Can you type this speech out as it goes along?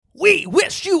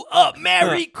wish you a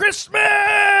Merry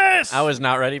Christmas! I was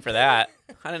not ready for that.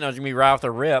 I didn't know it was going to be right off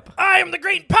the rip. I am the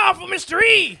great and powerful Mr.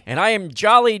 E! And I am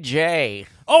Jolly J.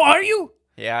 Oh, are you?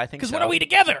 Yeah, I think so. Because what are we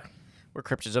together? We're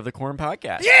Cryptids of the Corn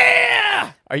podcast.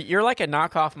 Yeah! You're like a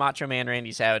knockoff Macho Man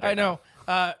Randy Savage. I know.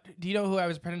 Do you know who I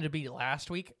was pretending to be last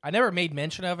week? I never made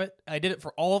mention of it. I did it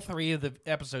for all 3 of the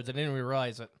episodes. I didn't even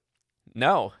realize it.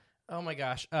 No. Oh, my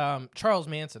gosh. Charles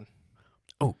Manson.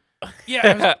 Oh.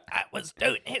 Yeah, I was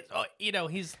doing his,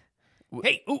 he's...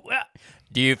 Hey,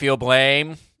 Do you feel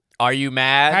blame? Are you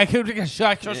mad? I could get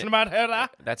shot about her.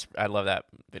 I love that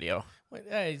video.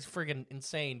 He's freaking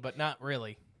insane, but not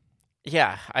really.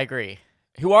 Yeah, I agree.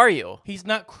 Who are you? He's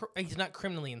not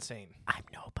criminally insane. I'm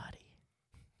nobody.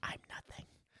 I'm nothing.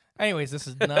 Anyways, this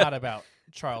is not about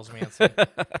Charles Manson.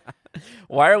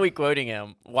 Why are we quoting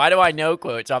him? Why do I know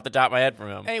quotes off the top of my head from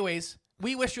him? Anyways,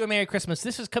 we wish you a Merry Christmas.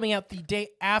 This is coming out the day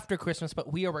after Christmas,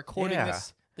 but we are recording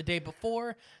this the day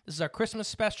before. This is our Christmas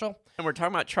special. And we're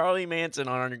talking about Charlie Manson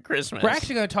on our Christmas. We're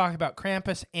actually going to talk about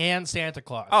Krampus and Santa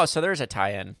Claus. Oh, so there's a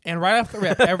tie-in. And right off the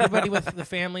rip, everybody with the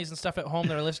families and stuff at home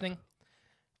that are listening,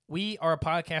 we are a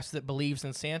podcast that believes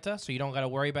in Santa, so you don't got to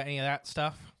worry about any of that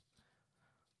stuff.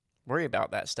 Worry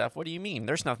about that stuff? What do you mean?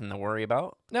 There's nothing to worry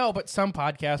about. No, but some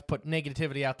podcasts put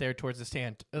negativity out there towards the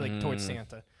Santa, towards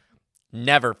Santa.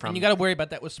 Never from. And you got to worry about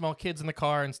that with small kids in the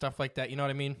car and stuff like that. You know what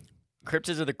I mean?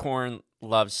 Cryptids of the Corn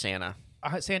loves Santa.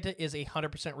 Santa is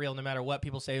 100% real, no matter what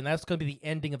people say, and that's going to be the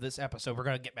ending of this episode. We're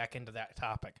going to get back into that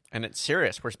topic. And it's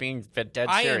serious. We're being dead serious.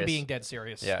 I am being dead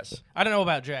serious. Yes. I don't know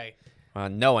about Jay.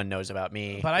 No one knows about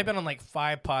me. But I've been on like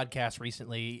 5 podcasts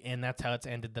recently, and that's how it's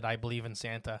ended, that I believe in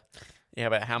Santa. Yeah,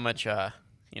 but how much,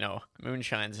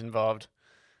 moonshine's involved?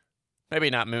 Maybe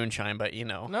not moonshine, but,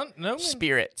 no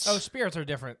spirits. Oh, spirits are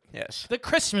different. Yes. The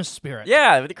Christmas spirit.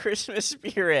 Yeah, the Christmas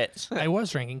spirit. I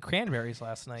was drinking cranberries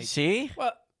last night. See?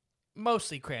 Well,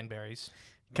 mostly cranberries.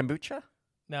 Kombucha?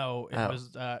 No, it was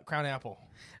Crown Apple.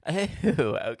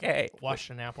 Oh, okay.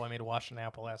 Washington Apple. I made a Washington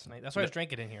Apple last night. That's why I was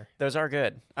drinking in here. Those are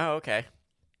good. Oh, okay.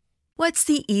 What's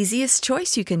the easiest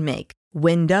choice you can make?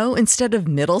 Window instead of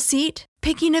middle seat?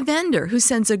 Picking a vendor who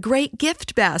sends a great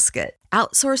gift basket?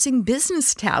 Outsourcing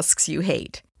business tasks you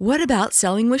hate? What about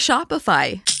selling with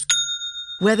Shopify?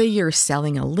 Whether you're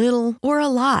selling a little or a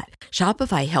lot,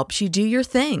 Shopify helps you do your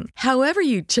thing, however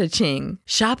you cha-ching.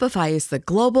 Shopify is the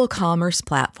global commerce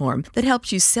platform that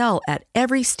helps you sell at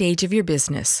every stage of your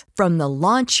business. From the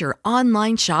launch your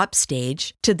online shop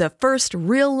stage to the first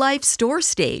real-life store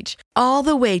stage, all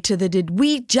the way to the did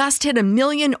we just hit 1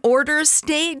 million orders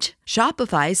stage.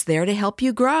 Shopify's there to help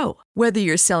you grow. Whether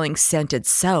you're selling scented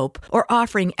soap or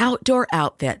offering outdoor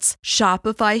outfits,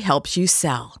 Shopify helps you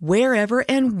sell. Wherever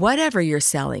and whatever you're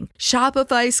selling,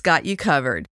 Shopify's got you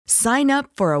covered. Sign up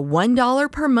for a $1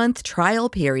 per month trial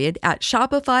period at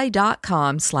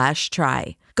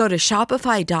shopify.com/try. Go to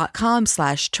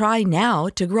shopify.com/try now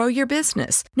to grow your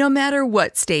business, no matter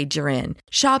what stage you're in.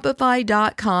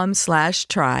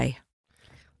 Shopify.com/try.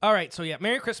 All right, so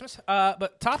Merry Christmas.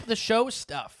 But top of the show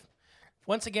stuff.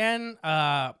 Once again,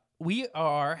 we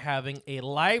are having a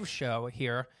live show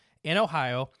here in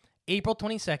Ohio, April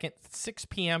 22nd, 6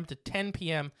 p.m. to 10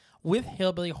 p.m. with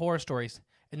Hillbilly Horror Stories,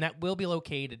 and that will be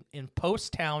located in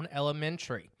Post-Town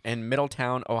Elementary. In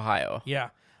Middletown, Ohio. Yeah.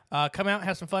 Come out,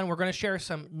 have some fun. We're going to share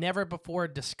some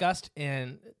never-before-discussed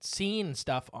and seen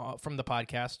stuff from the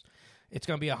podcast. It's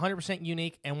going to be 100%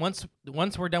 unique, and once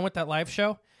we're done with that live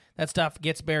show, that stuff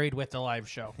gets buried with the live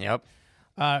show. Yep.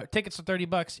 Tickets are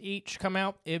 $30 each. Come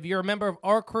out. If you're a member of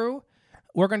our crew,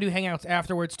 we're going to do hangouts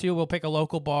afterwards, too. We'll pick a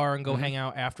local bar and go hang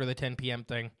out after the 10 p.m.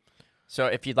 thing. So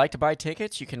if you'd like to buy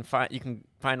tickets, you can find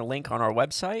a link on our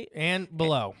website. And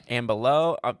below. And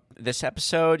below this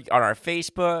episode, on our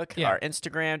Facebook, our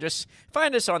Instagram. Just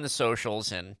find us on the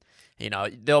socials, and,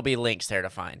 there'll be links there to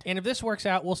find. And if this works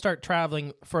out, we'll start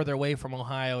traveling further away from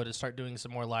Ohio to start doing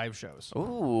some more live shows.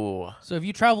 Ooh. So if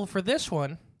you travel for this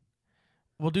one,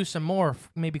 we'll do some more,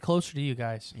 maybe closer to you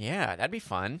guys. Yeah, that'd be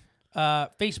fun.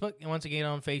 Facebook, once again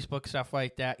on Facebook, stuff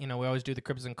like that. We always do the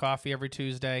Cribs and Coffee every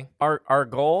Tuesday. Our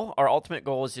ultimate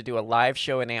goal is to do a live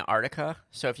show in Antarctica.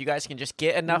 So if you guys can just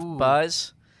get enough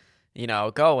buzz,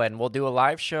 go, and we'll do a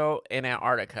live show in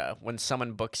Antarctica when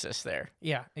someone books us there.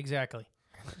 Yeah, exactly.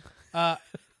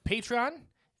 Patreon,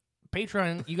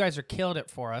 you guys are killing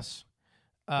it for us.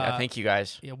 Thank you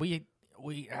guys. Yeah, we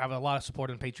have a lot of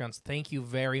support on Patreons. Thank you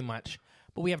very much.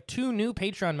 But we have 2 new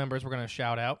Patreon members we're going to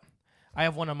shout out. I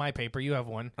have one on my paper. You have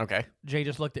one. Okay. Jay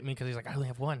just looked at me because he's like, I only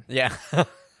have one. Yeah.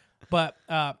 But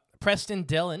Preston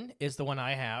Dillon is the one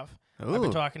I have. Ooh. I've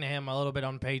been talking to him a little bit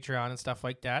on Patreon and stuff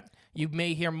like that. You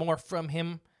may hear more from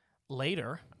him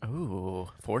later. Ooh,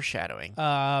 foreshadowing.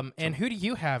 And who do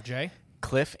you have, Jay?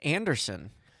 Cliff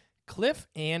Anderson. Cliff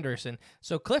Anderson.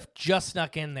 So Cliff just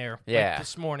snuck in there. Yeah. Like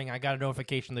this morning, I got a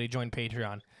notification that he joined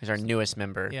Patreon. He's our newest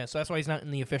member. Yeah, so that's why he's not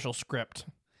in the official script.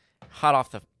 Hot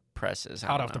off the presses.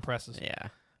 Hot off the presses.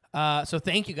 Yeah. So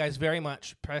thank you guys very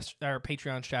much. Our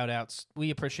Patreon shout-outs. We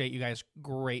appreciate you guys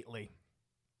greatly.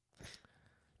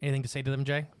 Anything to say to them,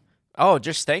 Jay? Oh,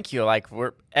 just thank you. Like,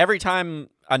 every time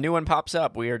a new one pops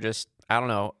up, we are just, I don't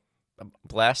know,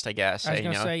 blessed, I guess. I was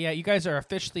going to say, yeah, you guys are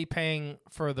officially paying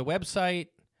for the website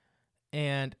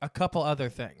and a couple other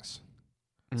things.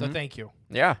 So thank you.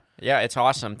 Yeah, it's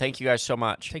awesome. Thank you guys so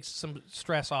much. Takes some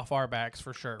stress off our backs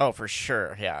for sure. Oh, for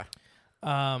sure, yeah.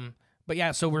 But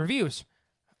yeah, so reviews.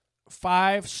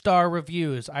 5-star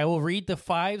reviews. I will read the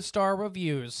 5-star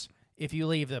reviews if you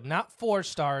leave them. Not 4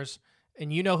 stars,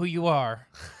 and you know who you are.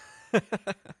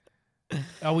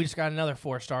 Oh, we just got another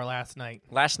 4-star last night.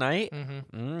 Last night?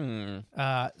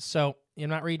 Mm-hmm. So I'm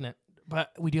not reading it,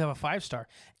 but we do have a 5-star.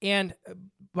 And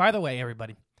by the way,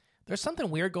 everybody, there's something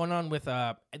weird going on with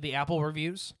the Apple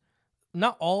reviews.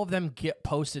 Not all of them get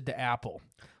posted to Apple,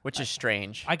 which is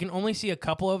strange. I can only see a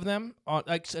couple of them.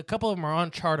 A couple of them are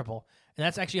on Chartable, and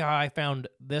that's actually how I found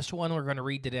this one we're going to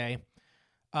read today.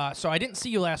 So I didn't see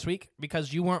you last week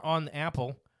because you weren't on the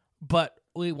Apple, but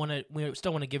we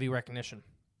still want to give you recognition.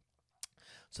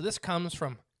 So this comes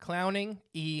from Clowning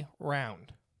E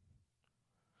Round.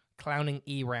 Clowning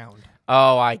E Round.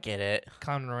 Oh, I get it.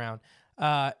 Clowning around.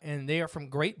 And they are from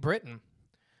Great Britain.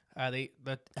 The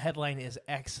headline is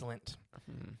excellent.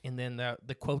 And then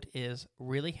the quote is,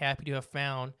 really happy to have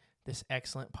found this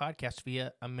excellent podcast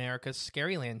via America's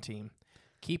Scaryland team.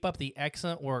 Keep up the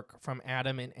excellent work from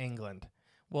Adam in England.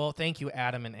 Well, thank you,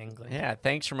 Adam in England. Yeah,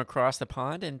 thanks from across the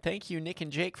pond, and thank you, Nick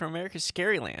and Jake from America's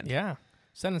Scaryland. Yeah,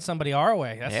 sending somebody our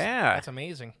way. That's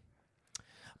amazing.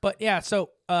 But yeah,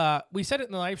 so we said it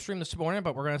in the live stream this morning,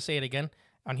 but we're going to say it again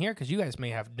on here because you guys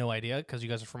may have no idea because you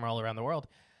guys are from all around the world.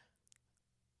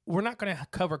 We're not going to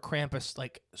cover Krampus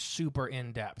like super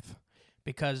in depth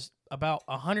because about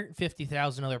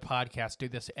 150,000 other podcasts do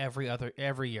this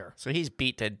every year. So he's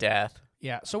beat to death.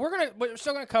 Yeah, so we're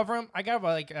still gonna cover him. I got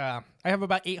I have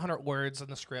about 800 words in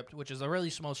the script, which is a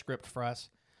really small script for us.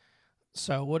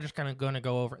 So we're just kind of going to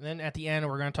go over it. And then at the end,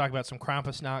 we're going to talk about some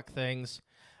Krampus knock things.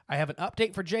 I have an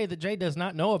update for Jay that Jay does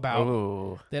not know about.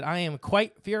 Ooh. That I am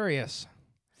quite furious.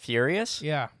 Furious?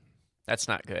 Yeah. That's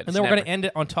not good. And then we're going to end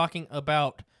it on talking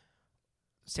about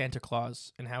Santa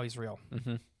Claus and how he's real.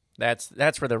 Mm-hmm.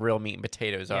 That's where the real meat and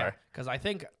potatoes are. Because I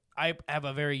think I have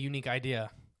a very unique idea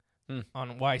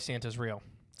on why Santa's real.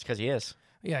 It's because he is.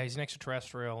 Yeah, he's an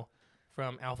extraterrestrial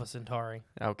from Alpha Centauri.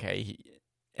 Okay.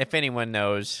 If anyone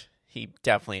knows, he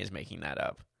definitely is making that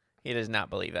up. He does not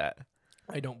believe that.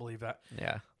 I don't believe that.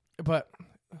 Yeah. But,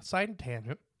 side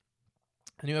tangent,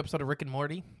 a new episode of Rick and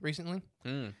Morty recently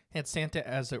had Santa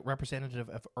as a representative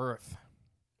of Earth.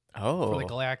 Oh. For the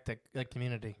galactic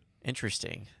community.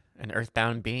 Interesting. An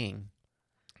earthbound being.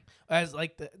 As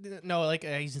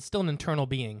he's still an internal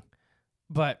being,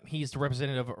 but he's the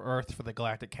representative of Earth for the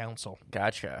Galactic Council.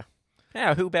 Gotcha.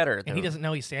 Yeah, who better? And he doesn't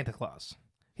know he's Santa Claus.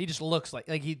 He just looks like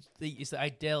he's the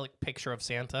idyllic picture of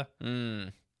Santa.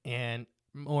 And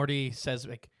Morty says,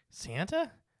 like,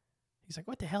 Santa? He's like,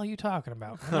 what the hell are you talking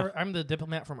about? I'm the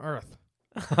diplomat from Earth.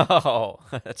 Oh,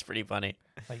 that's pretty funny.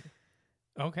 Like,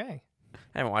 okay.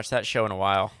 I haven't watched that show in a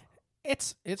while.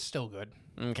 It's still good.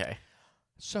 Okay.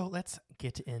 So let's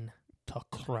get into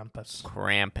Krampus.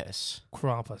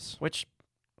 Krampus. Which,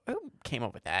 who came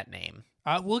up with that name?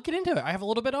 We'll get into it. I have a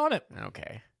little bit on it.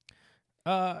 Okay.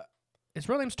 His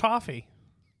real name's Toffee.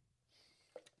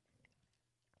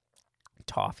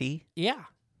 Toffee? Yeah.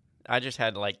 I just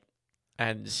had to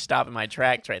stop in my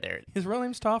tracks right there. His real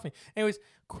name's Toffee. Anyways,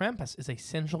 Krampus is a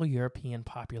Central European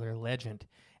popular legend,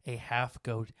 a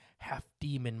half-goat,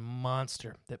 half-demon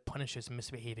monster that punishes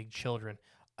misbehaving children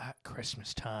at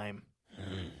Christmas time.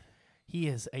 He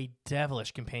is a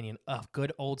devilish companion of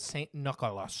good old Saint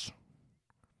Nicholas.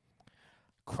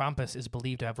 Krampus is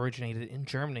believed to have originated in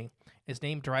Germany. His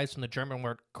name derives from the German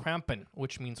word Krampen,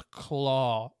 which means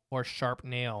claw or sharp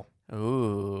nail.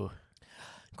 Ooh.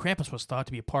 Krampus was thought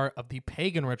to be a part of the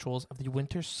pagan rituals of the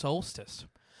winter solstice.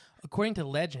 According to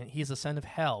legend, he is the son of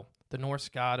Hel, the Norse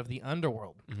god of the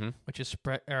underworld, which is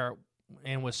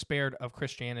and was spared of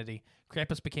Christianity.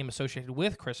 Krampus became associated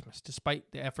with Christmas,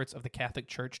 despite the efforts of the Catholic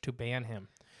Church to ban him.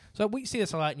 So we see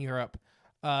this a lot in Europe.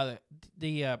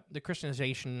 The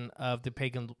Christianization of the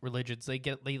pagan religions, they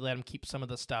let them keep some of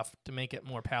the stuff to make it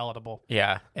more palatable.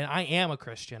 Yeah. And I am a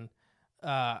Christian,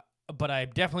 but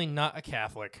I'm definitely not a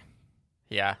Catholic.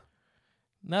 Yeah.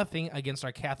 Nothing against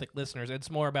our Catholic listeners.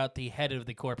 It's more about the head of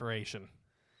the corporation.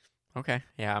 Okay.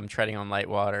 Yeah, I'm treading on light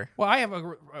water. Well, I have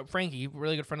a Frankie,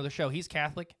 really good friend of the show. He's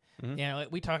Catholic. Mm-hmm. You know,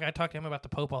 I talk to him about the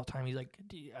Pope all the time. He's like,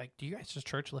 do you guys'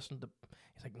 church listen to?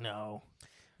 He's like, no.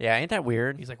 Yeah, ain't that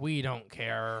weird? He's like, we don't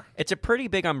care. It's a pretty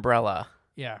big umbrella.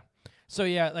 Yeah. So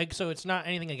yeah, so it's not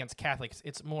anything against Catholics.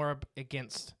 It's more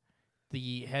against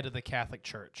the head of the Catholic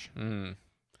Church.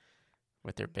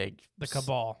 With their the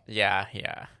cabal. Yeah,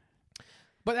 yeah.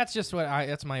 But that's just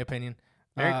that's my opinion.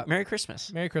 Merry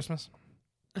Christmas. Merry Christmas.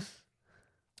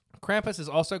 Krampus is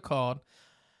also called.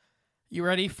 You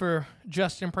ready for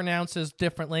Justin pronounces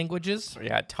different languages?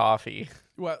 Yeah, toffee.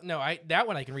 Well, no, that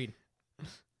one I can read.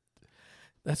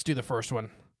 Let's do the first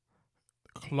one.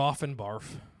 Kloffenbarf.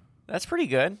 That's pretty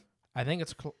good. I think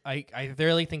it's. I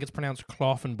really think it's pronounced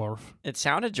Kloffenbarf. It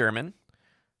sounded German.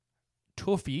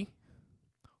 Toffee,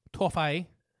 Toffei,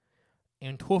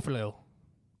 and Toffelo.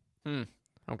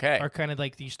 Okay. Are kind of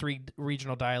like these three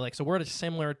regional dialects. The word is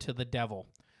similar to the devil.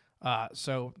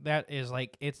 So that is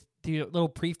like it's the little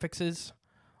prefixes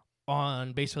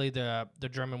on basically the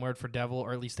German word for devil,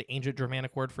 or at least the ancient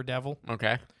Germanic word for devil.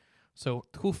 Okay. So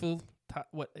Tufel,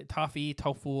 Toffee,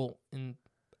 Toful, and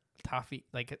Toffee,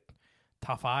 like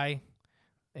Toffei.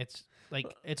 It's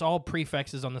like it's all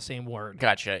prefixes on the same word.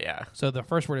 Gotcha. Yeah. So the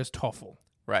first word is Toffel.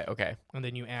 Right. Okay. And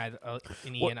then you add an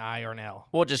E, an I, or an L.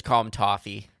 We'll just call him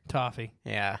toffee. Toffee.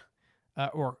 Yeah.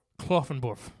 Or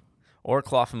Kloffenborf. Or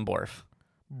Kloffenborf.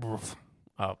 Brf.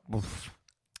 Oh. Oof.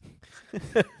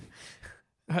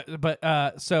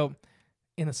 But so,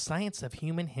 in the Science of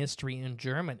Human History in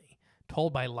Germany,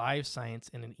 told by Live Science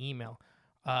in an email,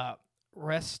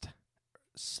 Rest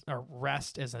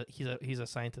as he's a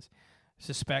scientist,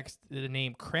 suspects the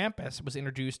name Krampus was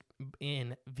introduced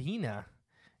in Vienna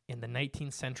in the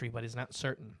 19th century, but is not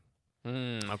certain.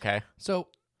 Okay. So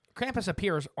Krampus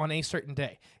appears on a certain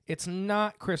day. It's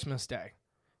not Christmas Day.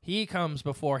 He comes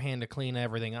beforehand to clean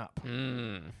everything up.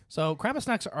 So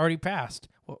Krampusnacht's already passed.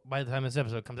 Well, by the time this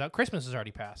episode comes out, Christmas is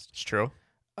already passed. It's true.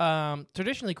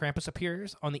 Traditionally, Krampus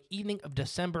appears on the evening of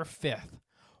December 5th,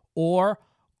 or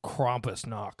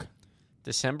Krampusnacht.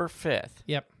 December 5th.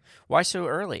 Yep. Why so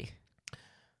early?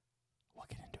 We'll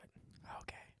get into it.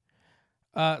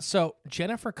 Okay. So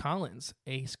Jennifer Collins,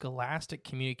 a scholastic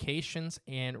communications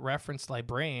and reference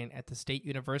librarian at the State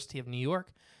University of New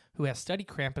York, who has studied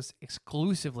Krampus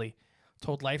exclusively,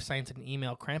 told Life Science in an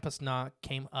email Krampusnacht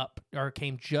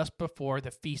came just before the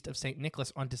Feast of St.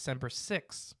 Nicholas on December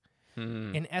 6th.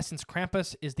 In essence,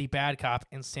 Krampus is the bad cop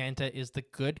and Santa is the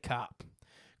good cop.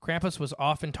 Krampus was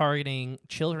often targeting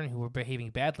children who were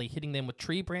behaving badly, hitting them with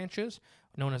tree branches,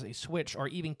 known as a switch, or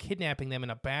even kidnapping them in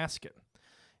a basket.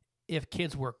 If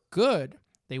kids were good,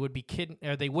 they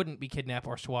wouldn't be kidnapped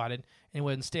or swatted, and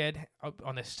would instead,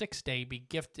 on the 6th day, be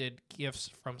gifted gifts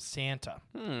from Santa.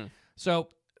 So,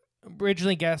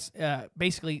 originally,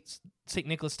 basically, St.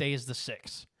 Nicholas Day is the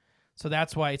 6th. So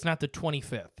that's why it's not the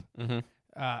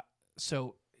 25th.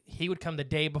 So he would come the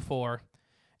day before,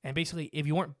 and basically, if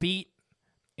you weren't beat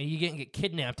and you didn't get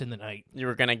kidnapped in the night, You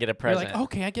were going to get a present. you're like,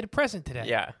 okay, I get a present today.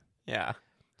 Yeah. Yeah.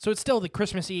 So it's still the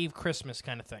Christmas Eve, Christmas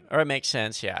kind of thing. Or it makes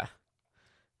sense, yeah.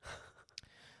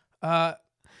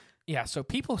 Yeah, so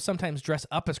people sometimes dress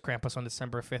up as Krampus on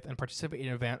December 5th and participate in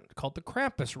an event called the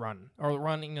Krampus Run, or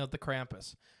Running of the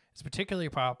Krampus. It's particularly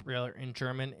popular in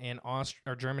Germany and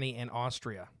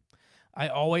Austria. I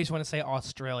always want to say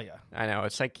Australia. I know.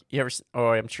 It's like, you ever... Oh,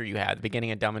 I'm sure you had. The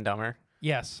beginning of Dumb and Dumber.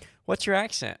 Yes. What's your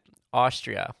accent?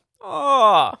 Austria.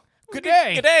 Oh. Good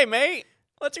day. Good day, mate.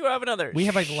 Let's go have another. We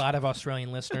have a lot of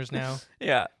Australian listeners now.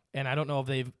 Yeah. And I don't know if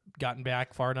they've gotten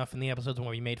back far enough in the episodes when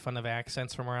we made fun of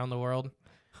accents from around the world.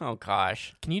 Oh,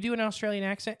 gosh. Can you do an Australian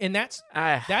accent? And that's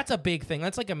a big thing.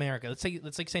 That's like America. Let's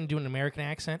like saying do an American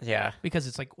accent. Yeah. Because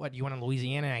it's like, what, do you want a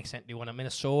Louisiana accent? Do you want a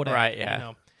Minnesota? Right, yeah. You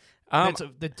know,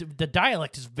 the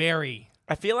dialect is very...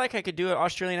 I feel like I could do an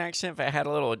Australian accent if I had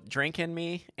a little drink in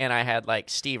me and I had, like,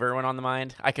 Steve Irwin on the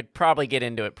mind. I could probably get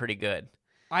into it pretty good.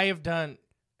 I have done...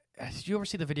 Did you ever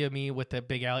see the video of me with the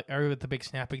big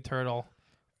snapping turtle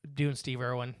doing Steve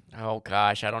Irwin? Oh,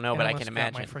 gosh. I don't know, but I can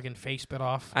imagine. My freaking face bit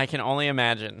off. I can only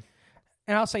imagine.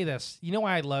 And I'll say this. You know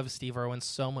why I love Steve Irwin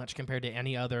so much compared to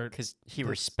any other... Because he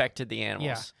respected the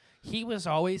animals. Yeah. He was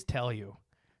always tell you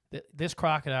that this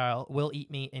crocodile will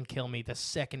eat me and kill me the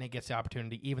second it gets the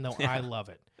opportunity, even though I love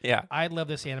it. Yeah. I love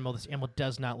this animal. This animal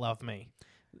does not love me.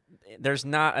 There's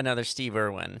not another Steve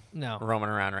Irwin no. roaming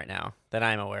around right now that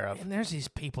I'm aware of. And there's these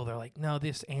people, they're like, no,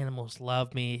 this animals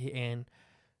love me. And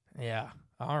yeah,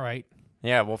 all right.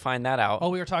 Yeah, we'll find that out. Oh,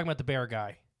 we were talking about the bear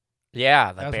guy.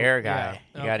 Yeah, the bear guy.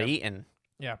 Yeah. You got eaten.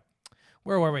 Yeah.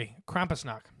 Where were we?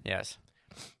 Krampusnacht. Yes.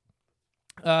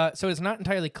 So it's not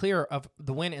entirely clear of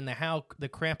the when and the how the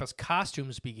Krampus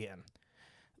costumes began.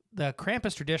 The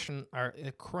Krampus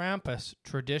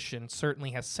tradition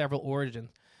certainly has several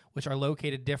origins, which are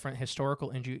located different historical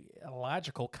and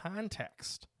geological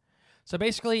context. So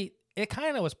basically, it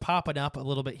kind of was popping up a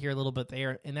little bit here, a little bit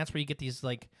there, and that's where you get these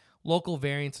like local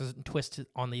variances and twists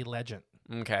on the legend.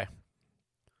 Okay.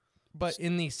 But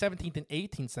in the 17th and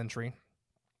 18th century,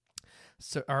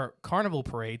 our carnival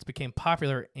parades became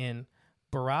popular in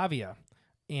Bavaria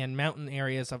and mountain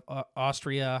areas of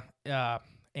Austria,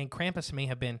 and Krampus may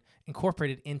have been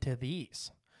incorporated into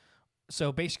these.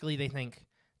 So basically, they think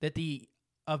that the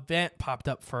event popped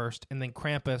up first, and then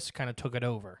Krampus kind of took it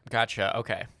over. Gotcha.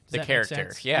 Okay. Does The that make character.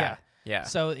 sense? Yeah.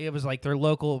 So it was like their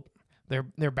local,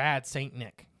 their bad Saint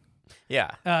Nick.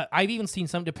 Yeah. I've even seen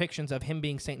some depictions of him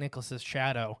being Saint Nicholas's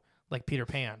shadow, like Peter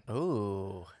Pan.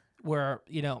 Ooh. Where,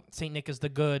 Saint Nick is the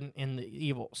good and the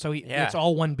evil. So Yeah. it's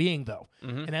all one being, though.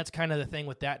 Mm-hmm. And that's kind of the thing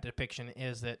with that depiction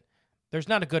is that there's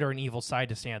not a good or an evil side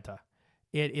to Santa.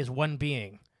 It is one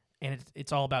being, and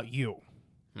it's all about you.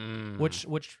 Mm.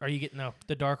 Which are you getting,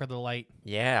 the dark or the light?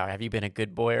 Yeah. Have you been a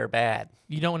good boy or bad?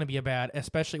 You don't want to be a bad,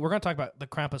 especially, we're going to talk about the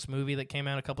Krampus movie that came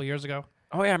out a couple years ago.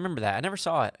 Oh, yeah, I remember that. I never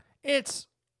saw it.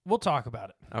 We'll talk about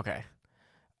it. Okay.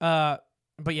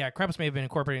 But yeah, Krampus may have been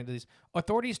incorporated into these.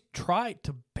 Authorities tried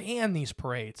to ban these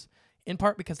parades, in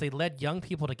part because they led young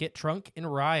people to get drunk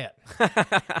and riot.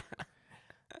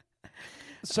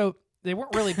 So they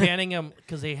weren't really banning them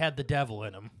because they had the devil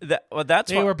in them.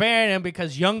 They were banning them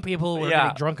because young people were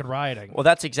getting drunk and rioting. Well,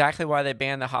 that's exactly why they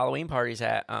banned the Halloween parties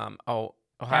at Ohio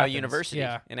Athens, University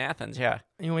in Athens. Yeah.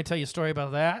 You want me to tell you a story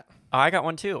about that? Oh, I got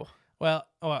one too. Well,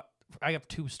 I have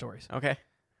two stories. Okay.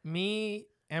 Me,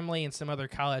 Emily, and some other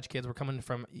college kids were coming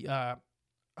from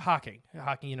Hocking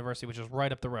University, which is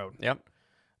right up the road. Yep.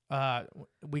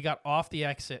 We got off the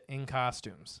exit in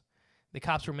costumes. The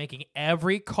cops were making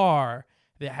every car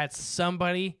that had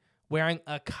somebody wearing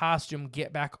a costume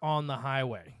get back on the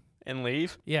highway. And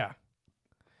leave? Yeah.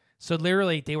 So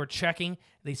literally, they were checking.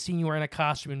 They seen you wearing a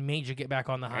costume and made you get back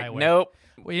on the highway. Nope.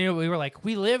 We were like,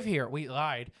 we live here. We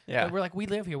lied. Yeah. But we're like, we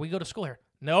live here. We go to school here.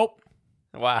 Nope.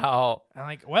 Wow. I'm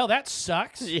like, well, that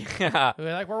sucks. Yeah.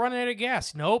 We're like, we're running out of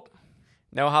gas. Nope.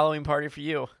 No Halloween party for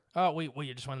you. Oh,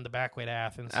 we just went in the back way to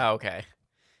Athens. Oh, okay.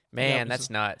 Man,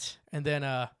 that's nuts. And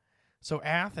then, so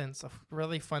Athens, a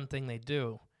really fun thing they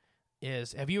do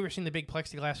is, have you ever seen the big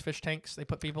plexiglass fish tanks they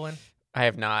put people in? I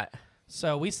have not.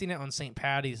 So we seen it on St.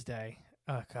 Patty's Day.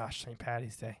 Oh gosh, St.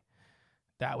 Patty's Day.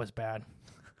 That was bad.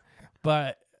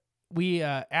 But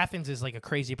Athens is like a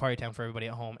crazy party town for everybody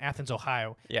at home. Athens,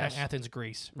 Ohio. Yes. Not Athens,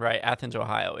 Greece. Right. Athens,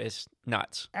 Ohio is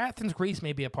nuts. Athens, Greece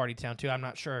may be a party town too. I'm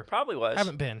not sure. Probably was. I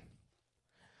haven't been.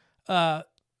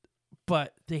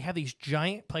 But they have these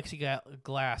giant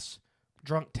plexiglass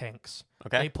drunk tanks.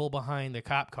 Okay. They pull behind the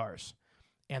cop cars,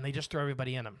 and they just throw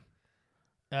everybody in them.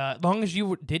 As long as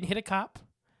you didn't hit a cop.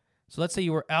 So let's say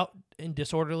you were out and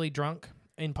disorderly drunk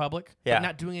in public, Yeah. but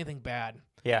not doing anything bad.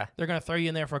 Yeah. They're going to throw you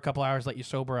in there for a couple hours, let you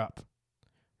sober up,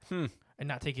 and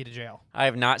not take you to jail. I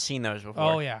have not seen those before.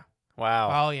 Oh, yeah.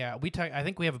 Wow. Oh, yeah. I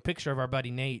think we have a picture of our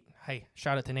buddy Nate. Hey,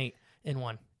 shout out to Nate in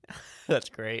one. That's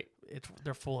great.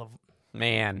 They're full of...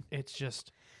 Man. It's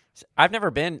just... I've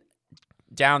never been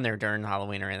down there during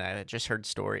Halloween or anything. I just heard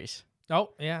stories.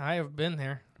 Oh, yeah, I have been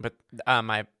there. But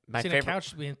my Seen favorite... a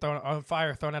couch being thrown on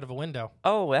fire, thrown out of a window.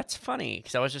 Oh, that's funny,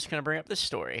 because I was just going to bring up this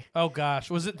story. Oh, gosh.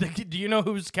 Was it? Do you know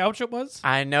whose couch it was?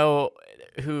 I know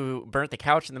who burnt the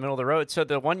couch in the middle of the road. So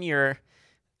the one year,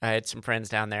 I had some friends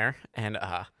down there, and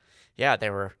they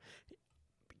were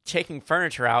taking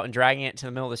furniture out and dragging it to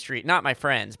the middle of the street. Not my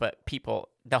friends, but people.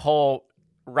 The whole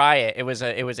riot. It was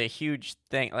a huge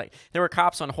thing. Like, there were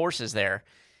cops on horses there,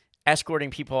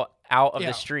 escorting people out of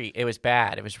the street. It was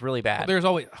bad. It was really bad. Well, there's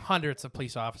always hundreds of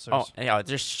police officers. Oh, yeah,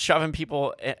 just shoving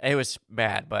people. It was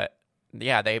bad, but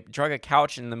yeah, they drug a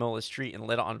couch in the middle of the street and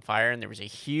lit it on fire, and there was a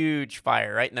huge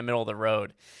fire right in the middle of the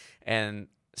road. And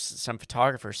some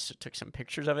photographers took some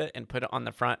pictures of it and put it on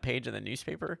the front page of the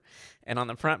newspaper. And on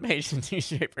the front page of the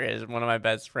newspaper is one of my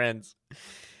best friends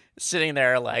sitting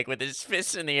there, like, with his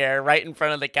fists in the air right in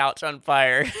front of the couch on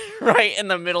fire, right in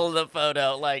the middle of the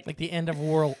photo. Like the end of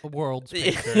world's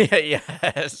picture.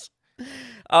 Yes.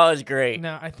 Oh, it was great.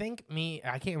 Now, I think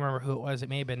I can't remember who it was. It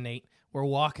may have been Nate. We're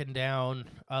walking down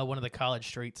one of the college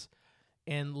streets,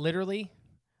 and literally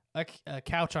a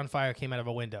couch on fire came out of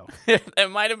a window.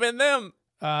 It might have been them.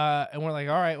 And we're like,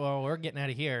 all right, well, we're getting out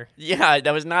of here. Yeah,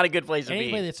 that was not a good place to be.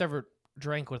 Anybody that's ever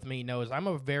drank with me knows I'm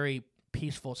a very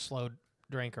peaceful, slow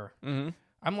drinker. Mm-hmm.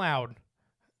 I'm loud,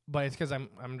 but it's because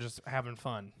I'm just having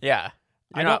fun. Yeah.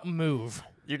 I don't move.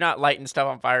 You're not lighting stuff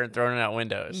on fire and throwing it out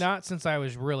windows. Not since I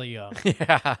was really young.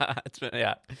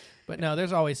 Yeah. But no,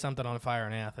 there's always something on fire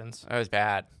in Athens. That was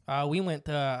bad. We went,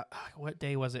 what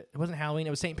day was it? It wasn't Halloween. It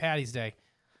was St. Patty's Day,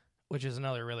 which is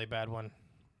another really bad one.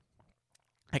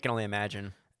 I can only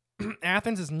imagine.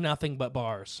 Athens is nothing but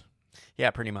bars.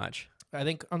 Yeah, pretty much. I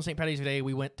think on St. Patty's Day,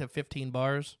 we went to 15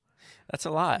 bars. That's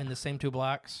a lot. In the same 2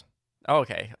 blocks. Oh,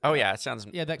 okay. Oh, yeah. It sounds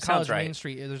Yeah, that sounds College right. Main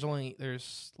Street,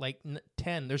 there's like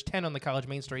 10. There's 10 on the College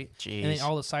Main Street. Jeez. And then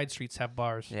all the side streets have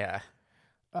bars. Yeah.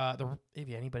 If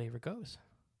anybody ever goes,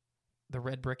 the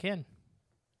Red Brick Inn.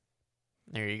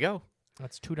 There you go.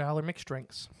 That's $2 mixed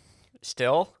drinks.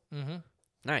 Still? Mm-hmm.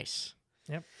 Nice.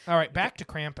 Yep. All right, back to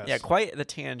Krampus. Yeah, quite the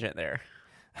tangent there.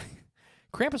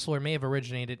 Krampus lore may have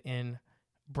originated in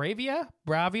Bravia,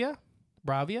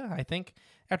 I think,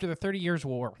 after the 30 Years'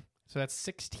 War. So that's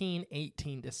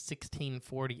 1618 to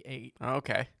 1648.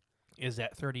 Okay. Is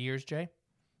that 30 years, Jay?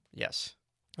 Yes.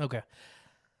 Okay.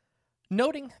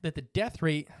 Noting that the death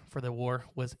rate for the war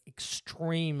was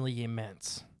extremely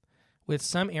immense, with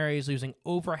some areas losing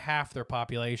over half their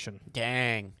population.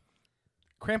 Dang.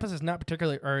 Krampus is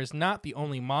not the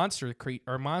only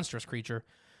monstrous creature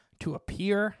to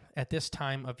appear at this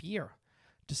time of year.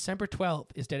 December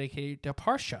 12th is dedicated to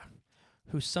Parsha,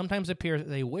 who sometimes appears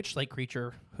as a witch-like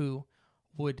creature who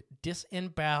would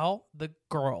disembowel the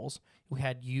girls who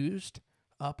had used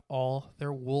up all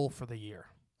their wool for the year.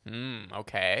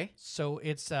 Okay. So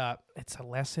it's a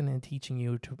lesson in teaching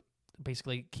you to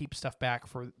basically keep stuff back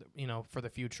for the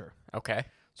future. Okay.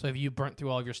 So if you burnt through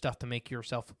all of your stuff to make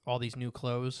yourself all these new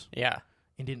clothes, Yeah.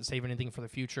 and didn't save anything for the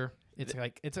future, it's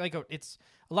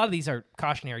a lot of these are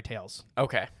cautionary tales.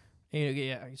 Okay.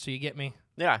 Yeah. So you get me?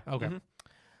 Yeah. Okay.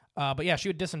 Mm-hmm. But yeah, she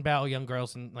would disembowel young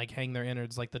girls and like hang their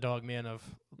innards like the dog man of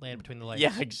Land Between the Legs.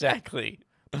 Yeah, exactly.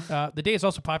 The day is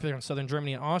also popular in southern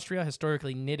Germany and Austria.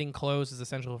 Historically, knitting clothes is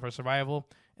essential for survival.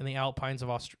 In the Alpines of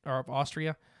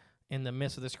Austria, in the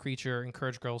midst of this creature,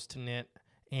 encourage girls to knit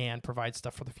and provide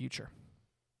stuff for the future.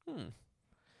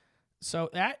 So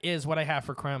that is what I have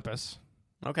for Krampus.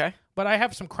 Okay. But I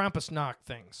have some Krampus knock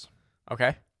things.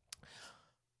 Okay.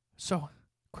 So,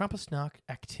 Krampus knock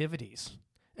activities.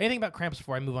 Anything about Krampus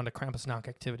before I move on to Krampus knock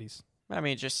activities? I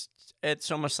mean,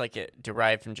 it's almost like it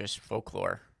derived from just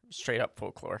folklore, straight up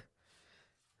folklore.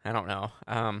 I don't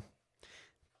know.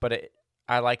 But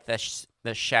I like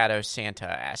the shadow Santa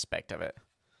aspect of it.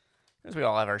 Because we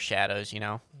all have our shadows,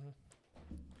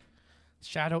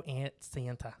 Shadow Aunt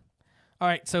Santa. All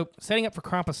right, so setting up for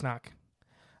Krampus knock.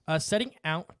 Setting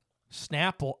out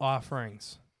Snapple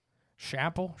offerings.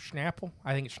 Schnapple?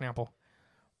 I think it's Schnapple.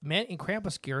 Men in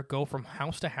Krampus gear go from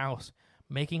house to house,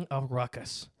 making a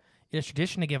ruckus. It is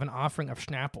tradition to give an offering of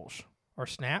schnapples, or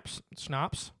snops.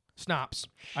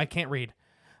 I can't read.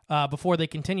 Before they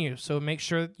continue, so make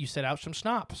sure you set out some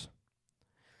snops.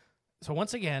 So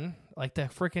once again, like the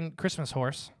freaking Christmas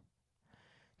horse,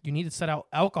 you need to set out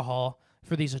alcohol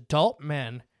for these adult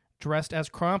men dressed as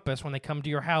Krampus when they come to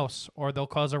your house, or they'll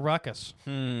cause a ruckus.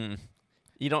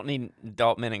 You don't need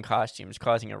adult men in costumes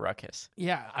causing a ruckus.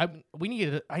 Yeah, we need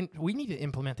to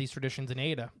implement these traditions in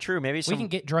Ada. True, maybe We can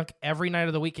get drunk every night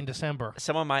of the week in December.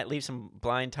 someone might leave some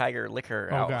blind tiger liquor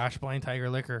out. Oh gosh, blind tiger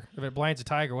liquor. If it blinds a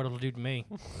tiger, what it'll do to me?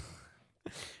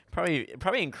 Probably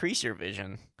increase your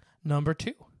vision. Number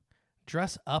 2,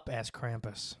 dress up as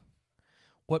Krampus.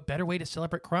 What better way to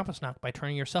celebrate Krampusnacht by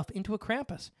turning yourself into a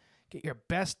Krampus? Get your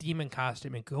best demon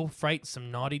costume and go frighten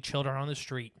some naughty children on the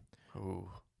street. Ooh.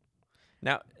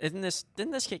 Now, didn't this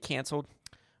get canceled?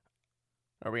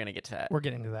 Or are we gonna get to that? We're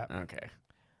getting to that. Okay.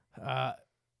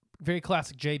 Very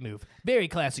classic Jay move. Very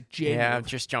classic Jay Yeah, I've move.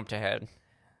 just jumped ahead.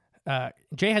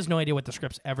 Jay has no idea what the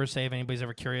scripts ever say if anybody's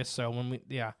ever curious. So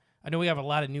I know we have a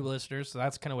lot of new listeners, so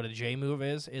that's kind of what a J move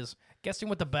is guessing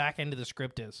what the back end of the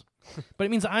script is. But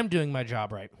it means I'm doing my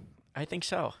job right. I think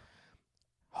so.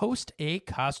 Host a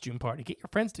costume party. Get your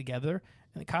friends together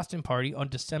in a costume party on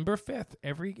December 5th.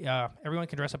 Everyone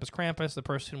can dress up as Krampus. The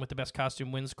person with the best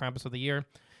costume wins Krampus of the year. And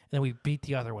then we beat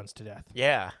the other ones to death.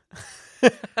 Yeah.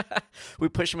 We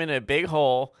push them in a big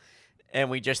hole,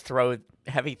 and we just throw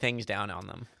heavy things down on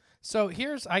them. So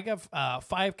I got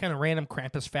 5 kind of random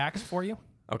Krampus facts for you.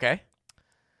 Okay.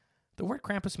 The word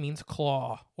Krampus means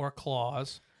claw or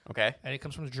claws. Okay. And it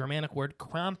comes from the Germanic word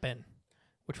Krampen,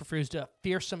 which refers to a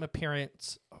fearsome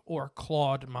appearance or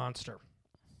clawed monster.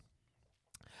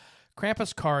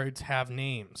 Krampus cards have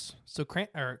names. So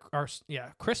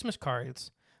Christmas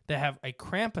cards that have a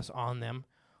Krampus on them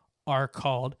are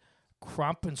called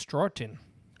Krampenstrauten.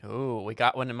 Ooh, we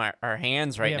got one in our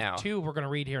hands right we now. have 2 we're going to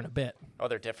read here in a bit. Oh,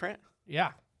 they're different?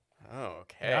 Yeah. Oh,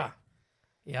 okay.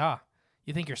 Yeah.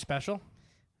 You think you're special?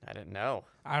 I didn't know.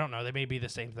 I don't know. They may be the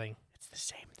same thing. It's the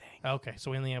same thing. Okay,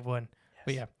 so we only have one. Yes.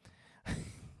 But yeah.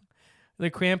 The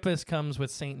Krampus comes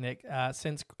with St. Nick.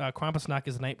 Since Krampusnacht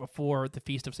is the night before the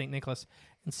Feast of St. Nicholas,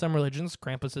 in some religions,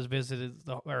 Krampus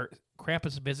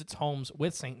visits homes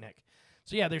with St. Nick.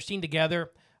 So yeah, they're seen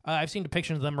together. I've seen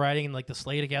depictions of them riding in like the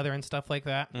sleigh together and stuff like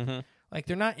that. Mm-hmm. Like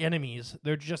they're not enemies.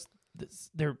 They're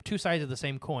two sides of the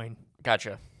same coin.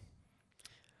 Gotcha.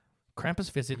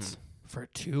 Krampus visits for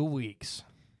 2 weeks.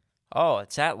 Oh,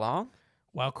 it's that long?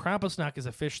 While Krampusnacht is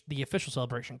the official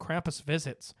celebration, Krampus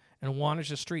visits and wanders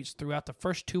the streets throughout the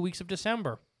first 2 weeks of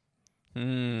December.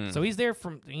 So he's there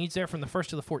from the 1st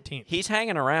to the 14th. He's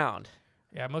hanging around.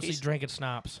 Yeah, mostly drinking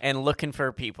schnapps. And looking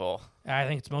for people. I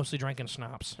think it's mostly drinking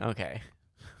schnapps. Okay.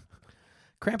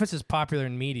 Krampus is popular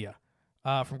in media,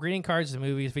 from greeting cards to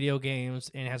movies, video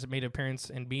games, and has made an appearance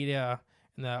in media.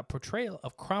 And the portrayal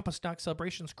of Krampusnacht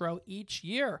celebrations grow each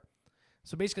year.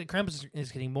 So basically, Krampus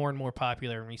is getting more and more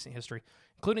popular in recent history,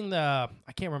 including I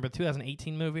can't remember, the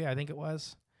 2018 movie, I think it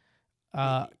was.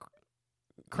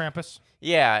 Krampus.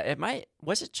 Yeah, it might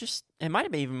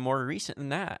have been even more recent than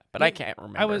that, but I can't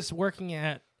remember. I was working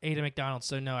at Ada McDonald's,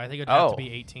 so no, I think it would have to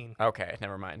be 18. Okay,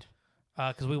 never mind.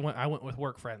 Because I went with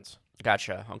work friends.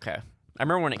 Gotcha, okay. I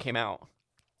remember when it came out.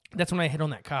 That's when I hit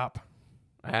on that cop.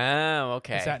 Oh,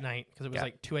 okay. It's that night, because it was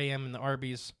like 2 a.m. in the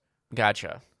Arby's.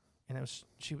 Gotcha. And let's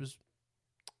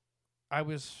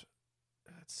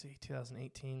see,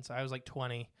 2018, so I was like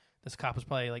 20. This cop was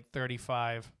probably like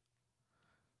 35.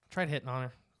 Tried hitting on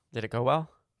her. Did it go well?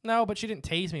 No, but she didn't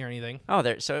tase me or anything. Oh,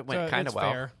 so it went kind of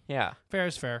well. Fair. Yeah. Fair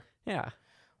is fair. Yeah.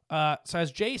 So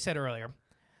as Jay said earlier,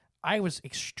 I was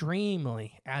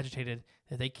extremely agitated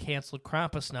that they canceled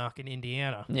Krampusnacht in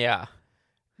Indiana. Yeah.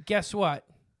 Guess what?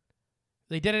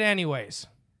 They did it anyways.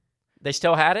 They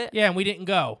still had it? Yeah, and we didn't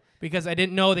go because I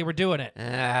didn't know they were doing it.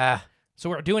 Ah. So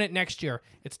we're doing it next year.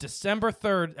 It's December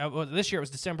 3rd. This year it was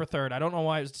December 3rd. I don't know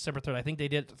why it was December 3rd. I think they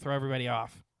did it to throw everybody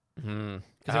off. Because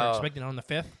they were expecting it on the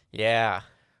 5th. Yeah.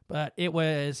 But it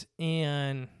was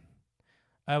in...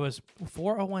 I was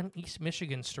 401 East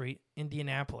Michigan Street,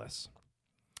 Indianapolis.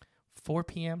 4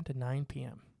 p.m. to 9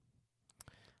 p.m.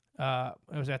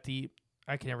 It was at the...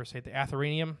 I can never say it. The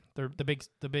Athenaeum. The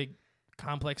big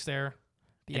complex there.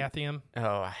 The Athenaeum.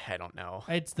 Oh, I don't know.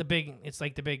 It's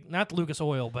like the big... Not Lucas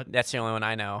Oil, but... That's the only one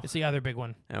I know. It's the other big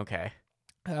one. Okay.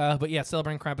 But yeah,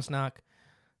 celebrating Krampusnacht.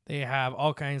 They have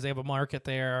all kinds. They have a market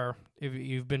there. If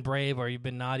you've been brave or you've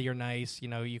been naughty or nice,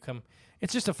 you come.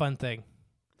 It's just a fun thing.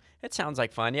 It sounds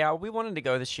like fun. Yeah, we wanted to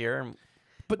go this year.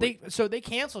 But they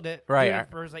canceled it. Right.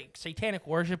 For like satanic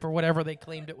worship or whatever they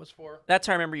claimed it was for. That's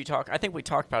how I remember you talk. I think we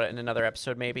talked about it in another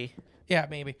episode, maybe. Yeah,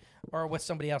 maybe. Or with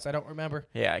somebody else. I don't remember.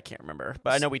 Yeah, I can't remember.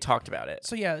 But I know we talked about it.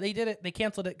 So yeah, they did it. They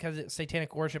canceled it because it's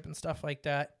satanic worship and stuff like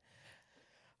that.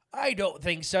 I don't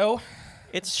think so.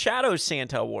 It's Shadow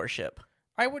Santa worship.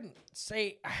 I wouldn't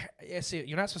say, see,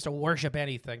 you're not supposed to worship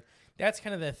anything. That's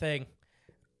kind of the thing.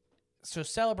 So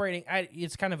celebrating,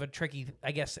 it's kind of a tricky,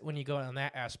 I guess, when you go on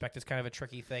that aspect, it's kind of a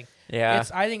tricky thing. Yeah.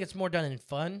 I think it's more done in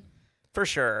fun. For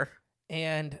sure.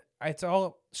 And it's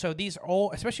all, so these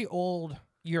old, especially old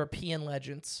European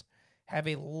legends, have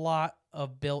a lot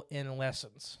of built-in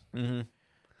lessons. Mm-hmm.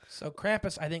 So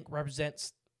Krampus, I think,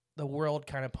 represents the world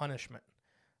kind of punishment.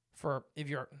 For if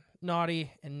you're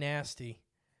naughty and nasty,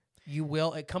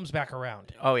 it comes back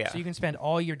around. Oh, yeah. So you can spend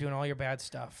all year doing all your bad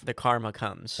stuff. The karma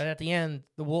comes. But at the end,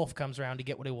 the wolf comes around to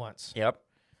get what he wants. Yep.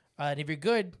 And if you're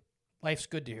good, life's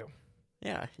good to you.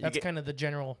 Yeah. That's kind of the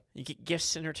general. You get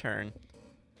gifts in return.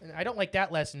 And I don't like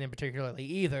that lesson in particularly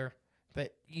either,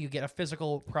 but you get a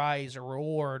physical prize or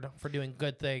reward for doing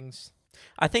good things.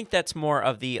 I think that's more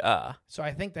of the... So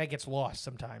I think that gets lost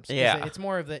sometimes. Yeah. It's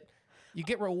more of that... You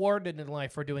get rewarded in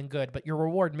life for doing good, but your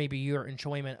reward may be your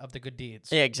enjoyment of the good deeds.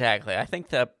 Yeah, exactly. I think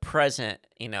the present,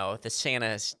 the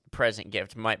Santa's present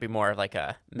gift might be more of like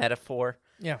a metaphor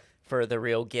for the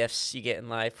real gifts you get in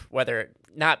life, whether it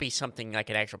not be something like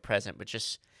an actual present, but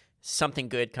just something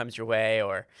good comes your way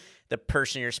or the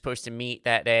person you're supposed to meet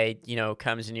that day,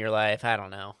 comes in your life. I don't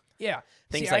know. Yeah.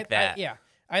 Things like that.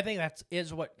 I think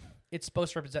is what it's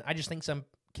supposed to represent. I just think some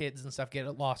kids and stuff get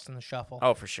lost in the shuffle.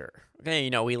 Oh, for sure.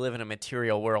 We live in a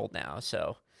material world now,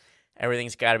 so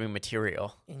everything's got to be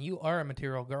material. And you are a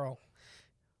material girl.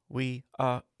 We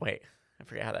are... Wait, I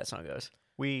forget how that song goes.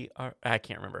 We are... I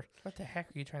can't remember. What the heck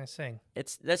are you trying to sing?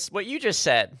 That's what you just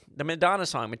said. The Madonna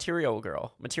song, Material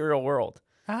Girl. Material World.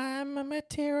 I'm a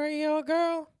material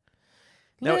girl.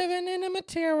 Living in a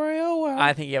material world.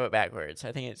 I think you have it backwards.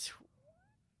 I think it's...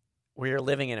 We're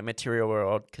living in a material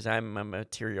world because I'm a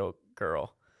material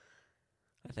girl.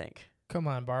 I think. Come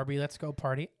on, Barbie, let's go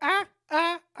party. I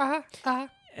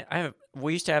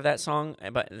We used to have that song,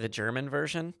 but the German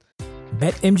version.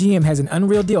 BetMGM has an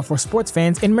unreal deal for sports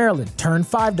fans in Maryland. Turn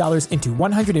 $5 into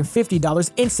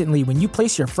 $150 instantly when you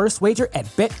place your first wager at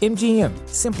BetMGM.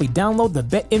 Simply download the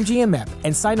BetMGM app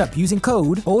and sign up using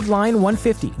code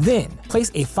OldLine150. Then, place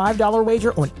a $5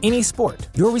 wager on any sport.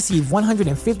 You'll receive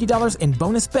 $150 in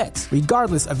bonus bets,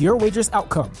 regardless of your wager's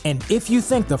outcome. And if you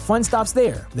think the fun stops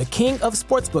there, the King of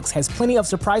Sportsbooks has plenty of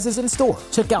surprises in store.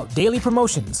 Check out daily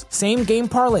promotions, same-game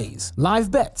parlays,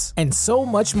 live bets, and so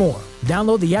much more.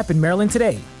 Download the app in Maryland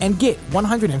today and get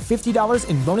 $150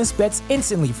 in bonus bets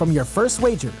instantly from your first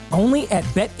wager. Only at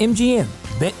BetMGM.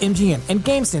 BetMGM and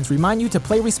GameSense remind you to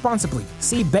play responsibly.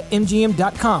 See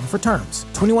BetMGM.com for terms.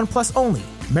 21 plus only.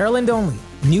 Maryland only.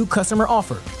 New customer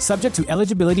offer. Subject to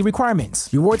eligibility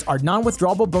requirements. Rewards are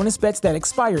non-withdrawable bonus bets that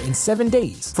expire in 7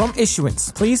 days. From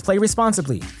issuance, please play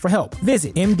responsibly. For help,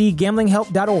 visit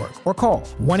mdgamblinghelp.org or call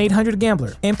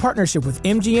 1-800-GAMBLER in partnership with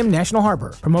MGM National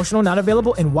Harbor. Promotional not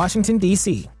available in Washington,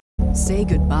 D.C. Say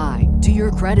goodbye to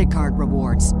your credit card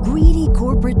rewards. Greedy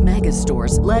corporate mega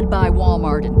stores, led by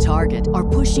Walmart and Target, are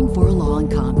pushing for a law in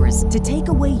Congress to take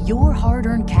away your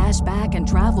hard-earned cash back and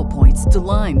travel points to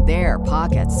line their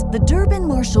pockets. The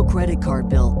Durbin-Marshall credit card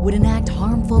bill would enact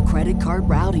harmful credit card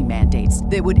routing mandates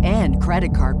that would end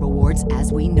credit card rewards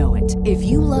as we know it. If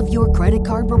you love your credit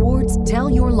card rewards, tell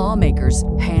your lawmakers,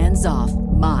 hands off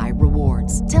my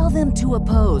rewards. Tell them to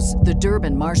oppose the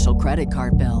Durbin-Marshall credit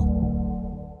card bill.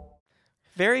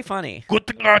 Very funny.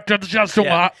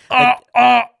 Yeah.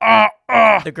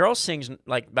 The girl sings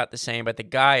like about the same, but the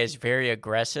guy is very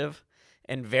aggressive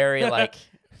and very like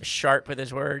sharp with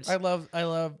his words. I love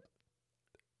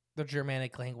the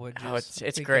Germanic language. Oh,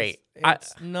 it's great.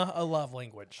 It's not a love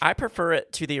language. I prefer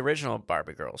it to the original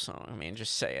Barbie Girl song. I mean,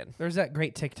 just saying. There's that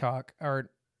great TikTok, or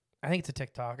I think it's a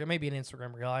TikTok. It may be an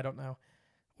Instagram reel. I don't know.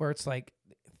 Where it's like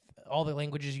all the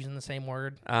languages using the same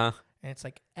word. And it's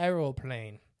like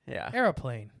aeroplane. Yeah.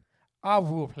 Aeroplane.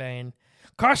 Aeroplane.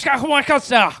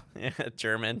 Yeah,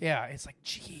 German. Yeah, it's like,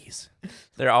 jeez.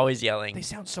 They're always yelling. They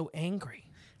sound so angry.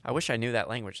 I wish I knew that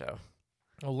language, though.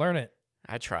 Well, learn it.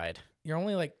 I tried. You're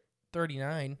only like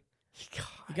 39. God.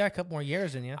 You got a couple more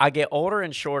years in you. I get older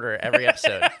and shorter every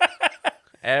episode.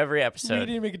 Every We episode.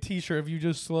 need to make a T-shirt of you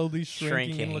just slowly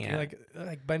shrinking and looking yeah.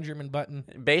 like Benjamin Button.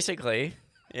 Basically,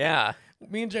 yeah.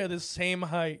 Me and Jay are the same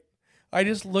height. I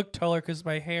just look taller because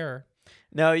my hair.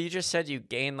 No, you just said you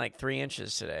gained like 3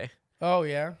 inches today. Oh,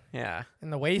 yeah? Yeah. In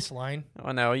the waistline.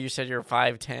 Oh, no, you said you're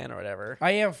 5'10" or whatever.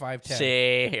 I am 5'10".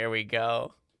 See, here we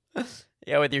go.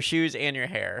 Yeah, with your shoes and your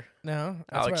hair. No,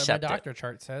 that's I'll what my accept doctor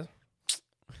chart says.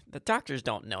 The doctors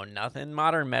don't know nothing.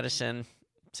 Modern medicine,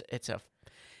 it's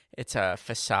a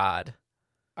facade.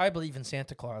 I believe in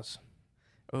Santa Claus.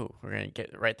 Oh, we're going to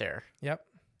get right there. Yep.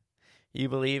 You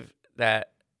believe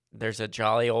that there's a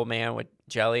jolly old man with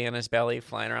jelly in his belly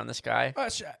flying around the sky?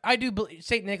 I do believe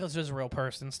St. Nicholas is a real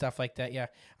person, stuff like that, yeah.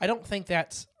 I don't think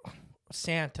that's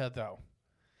Santa, though.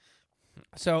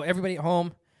 So everybody at home,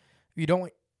 if you don't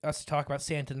want us to talk about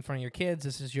Santa in front of your kids,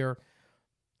 this is your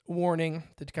warning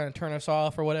to kind of turn us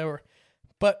off or whatever.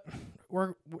 But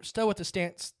we're still with the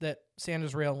stance that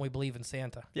Santa's real and we believe in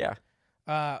Santa. Yeah.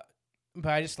 But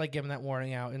I just like giving that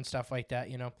warning out and stuff like that,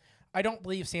 you know. I don't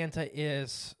believe Santa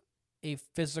is a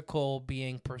physical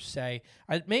being per se.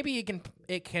 Maybe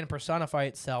it can personify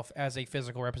itself as a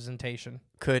physical representation.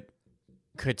 Could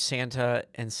Santa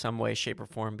in some way, shape, or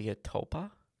form be a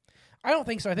tulpa? I don't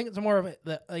think so. I think it's more of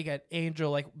like an angel,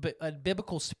 like a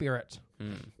biblical spirit.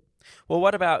 Well,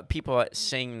 what about people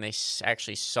saying they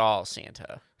actually saw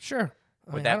Santa? Sure.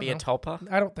 Would that be a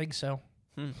tulpa? I don't think so.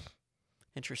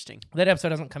 Interesting. That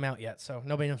episode hasn't come out yet, so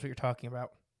nobody knows what you're talking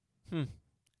about.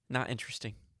 Not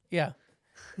interesting. Yeah.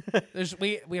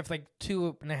 we have like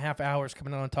 2.5 hours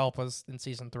coming on Tulpas in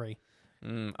season 3.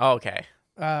 Okay.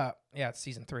 Yeah, it's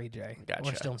season 3, Jay. Gotcha.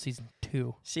 We're still in season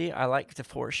 2. See, I like to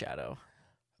foreshadow.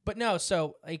 But no,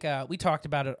 so like we talked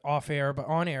about it off air, but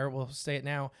on air, we'll say it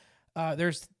now.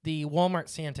 There's the Walmart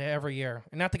Santa every year,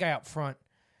 and not the guy out front.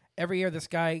 Every year, this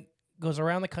guy goes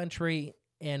around the country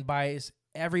and buys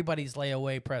everybody's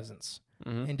layaway presents,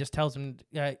 and just tells the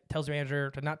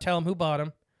manager to not tell him who bought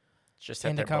them, Just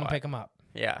and to come pick them up.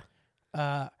 Yeah.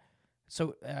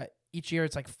 So each year,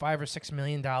 it's like $5 or $6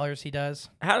 million he does.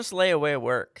 How does layaway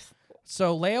work?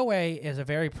 So layaway is a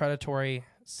very predatory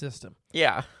system.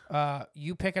 Yeah.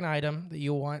 You pick an item that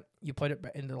you want, you put it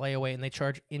into layaway, and they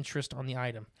charge interest on the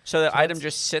item. So the item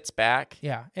just sits back?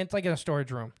 Yeah, and it's like in a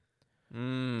storage room. So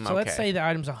okay. let's say the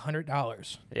item's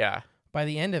 $100. Yeah. By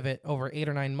the end of it, over 8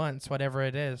 or 9 months, whatever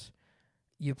it is,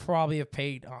 you probably have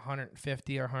paid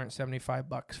 $150 or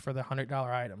 $175 for the $100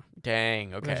 item.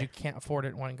 Dang, okay. Because you can't afford it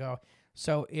in one go.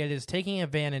 So it is taking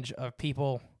advantage of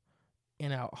people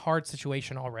in a hard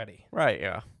situation already. Right,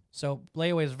 yeah. So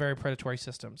layaway is a very predatory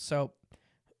system. So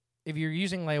if you're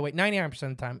using layaway, 99% of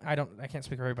the time, I can't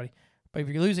speak for everybody, but if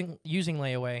you're using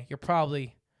layaway, you're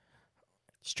probably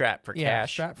Strapped for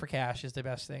cash. Strapped for cash is the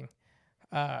best thing.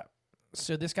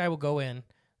 So this guy will go in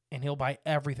and he'll buy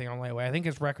everything on layaway. I think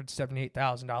his record's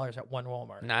 $78,000 at one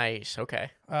Walmart. Nice,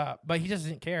 okay. But he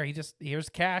doesn't care. Here's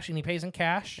cash and he pays in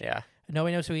cash. Yeah.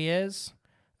 Nobody knows who he is.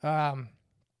 And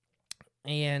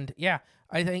yeah,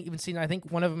 I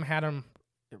think one of them had him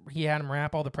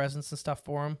wrap all the presents and stuff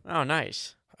for him. Oh,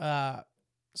 nice.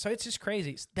 So it's just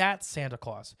crazy. That's Santa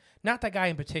Claus. Not that guy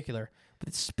in particular,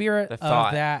 but the spirit The of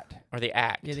thought. that. Or the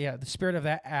act. Yeah, the spirit of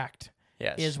that act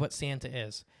Yes. is what Santa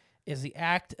is the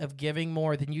act of giving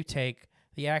more than you take,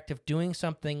 the act of doing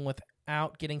something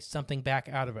without getting something back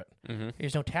out of it. Mm-hmm.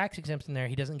 There's no tax exemption there.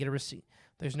 He doesn't get a receipt.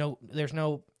 There's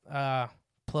no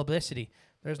publicity.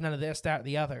 There's none of this, that, or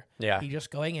the other. Yeah. He's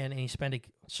just going in and he's spending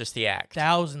It's just the act.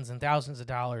 thousands and thousands of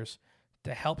dollars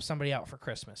to help somebody out for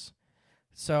Christmas.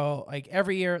 So, like,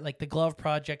 every year, like, the glove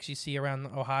projects you see around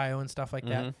Ohio and stuff like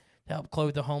that to help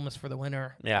clothe the homeless for the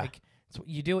winter. Yeah. Like, so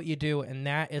you do what you do, and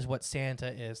that is what Santa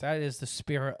is. That is the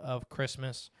spirit of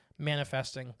Christmas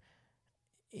manifesting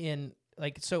in,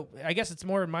 like, so I guess it's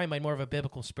more in my mind, more of a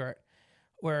biblical spirit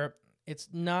where it's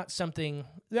not something,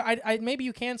 maybe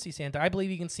you can see Santa. I believe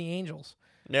you can see angels.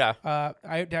 Yeah.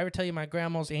 Did I ever tell you my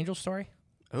grandma's angel story?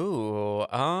 Ooh,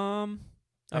 My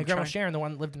grandma Sharon, the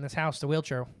one that lived in this house, the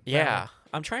wheelchair. Yeah.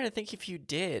 I'm trying to think if you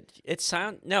did.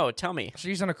 No, tell me.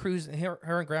 She's on a cruise.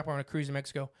 Her and Grandpa are on a cruise in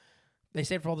Mexico. They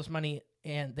saved for all this money,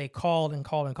 and they called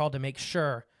to make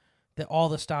sure that all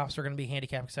the stops are going to be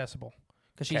handicap accessible.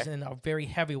 Because she's in a very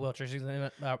heavy wheelchair. She's in a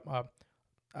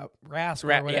RASP or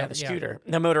whatever. Yeah, the scooter.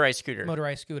 The motorized scooter.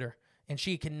 Motorized scooter. And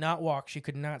she could not walk. She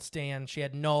could not stand. She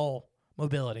had no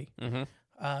mobility.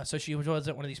 Mm-hmm. So she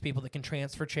wasn't one of these people that can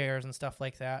transfer chairs and stuff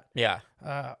like that. Yeah.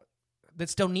 That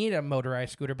still need a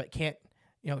motorized scooter, but can't,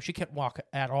 she can't walk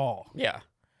at all. Yeah.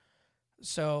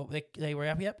 So they were,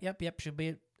 yep, she'll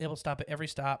be able to stop at every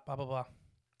stop, blah, blah, blah.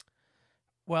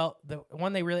 Well, the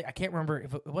one I can't remember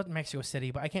if it wasn't Mexico City,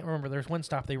 but I can't remember. There's one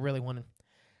stop they really wanted.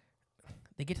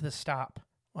 They get to the stop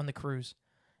on the cruise,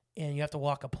 and you have to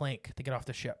walk a plank to get off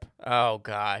the ship. Oh,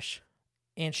 gosh.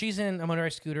 And she's in a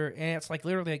motorized scooter, and it's like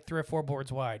literally like 3 or 4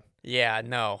 boards wide. Yeah,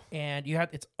 no. And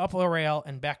it's up a rail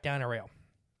and back down a rail.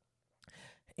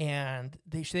 And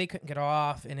they couldn't get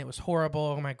off, and it was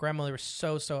horrible. My grandmother was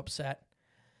so upset.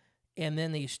 And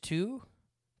then these 2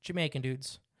 Jamaican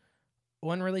dudes,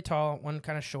 one really tall, one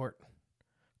kind of short,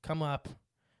 come up,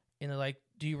 and they're like,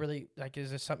 "Do you really, like,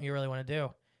 is this something you really want to do?"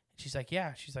 And she's like,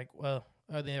 "Yeah." She's like, "Well,"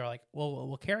 they're like, "Well,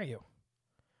 we'll carry you."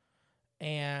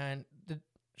 And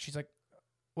she's like,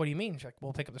 "What do you mean?" She's like,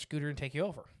 "We'll pick up the scooter and take you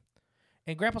over."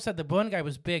 And Grandpa said the one guy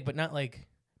was big, but not like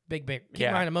big. Keep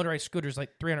in mind, a motorized scooter is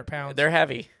like 300 pounds. They're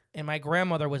heavy. And my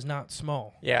grandmother was not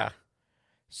small. Yeah.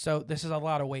 So this is a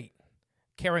lot of weight.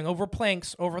 Carrying over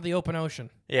planks over the open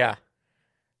ocean. Yeah.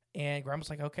 And Grandma's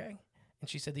like, okay. And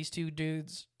she said these 2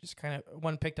 dudes just kind of,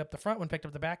 one picked up the front, one picked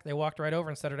up the back. They walked right over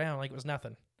and set her down like it was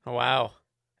nothing. Oh, wow.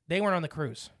 They weren't on the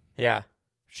cruise. Yeah.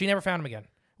 She never found them again.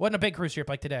 Wasn't a big cruise ship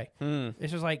like today. Hmm.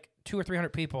 This was like 200 or 300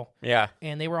 people. Yeah.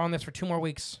 And they were on this for 2 more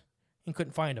weeks and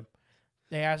couldn't find them.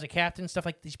 They asked the captain, stuff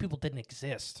like these people didn't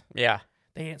exist. Yeah.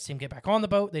 They didn't see them get back on the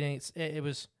boat.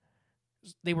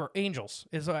 They were angels,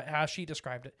 is how she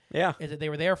described it. Yeah. Is that they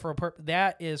were there for a purpose.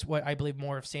 That is what I believe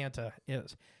more of Santa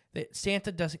is. That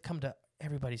Santa doesn't come to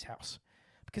everybody's house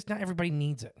because not everybody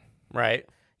needs it. Right.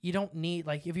 You don't need,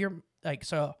 like, if you're, like,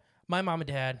 so my mom and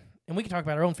dad, and we can talk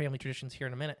about our own family traditions here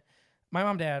in a minute. My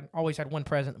mom and dad always had one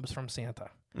present that was from Santa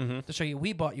to show you,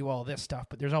 we bought you all this stuff,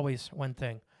 but there's always one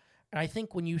thing. And I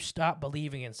think when you stop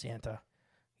believing in Santa,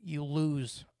 you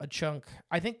lose a chunk.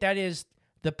 I think that is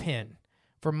the pin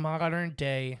for modern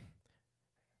day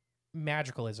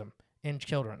magicalism in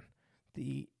children.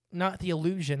 Not the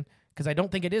illusion, because I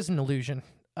don't think it is an illusion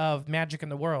of magic in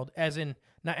the world,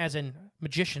 not as in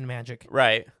magician magic,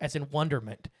 Right. as in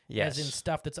wonderment, Yes. as in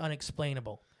stuff that's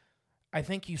unexplainable. I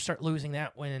think you start losing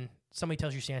that when somebody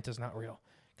tells you Santa's not real.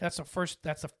 That's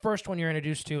the first one you're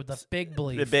introduced to, the big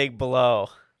belief. The big blow.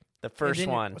 The And first then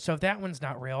one. So if that one's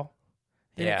not real,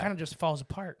 then it kind of just falls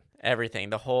apart. Everything.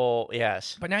 The whole,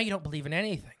 yes. But now you don't believe in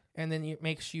anything, and then it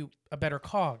makes you a better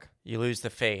cog. You lose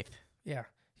the faith. Yeah.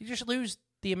 You just lose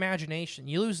the imagination.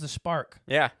 You lose the spark.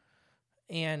 Yeah.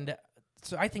 And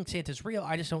so I think Santa's real.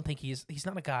 I just don't think he's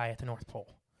not a guy at the North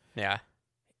Pole. Yeah.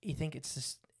 You think it's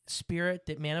this spirit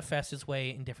that manifests its way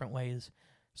in different ways.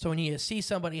 So when you see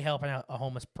somebody helping out a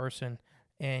homeless person,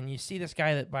 and you see this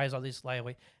guy that buys all these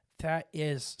layaway, That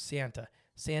is Santa.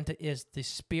 Santa is the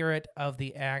spirit of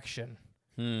the action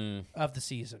of the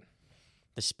season.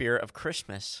 The spirit of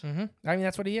Christmas. Mm-hmm. I mean,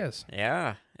 that's what he is.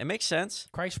 Yeah, it makes sense.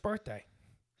 Christ's birthday.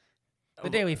 The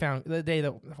day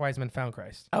the wise men found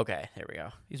Christ. Okay, there we go.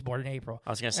 He was born in April. I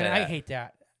was going to say and that. I hate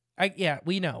that.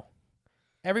 We know.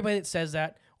 Everybody that says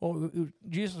that,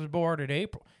 Jesus was born in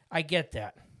April. I get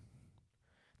that.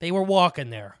 They were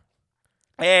walking there.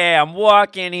 Hey, I'm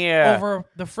walking here. Over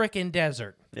the frickin'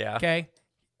 desert. Yeah.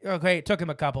 Okay, it took him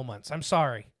a couple months. I'm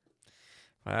sorry.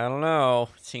 I don't know.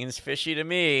 Seems fishy to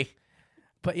me.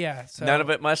 But yeah. So None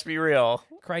of it must be real.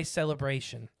 Christ's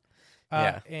celebration.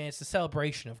 Yeah. And it's the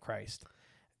celebration of Christ.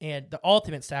 And the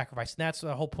ultimate sacrifice. And that's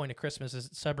the whole point of Christmas, is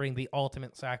celebrating the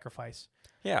ultimate sacrifice.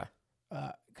 Yeah.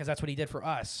 Because that's what he did for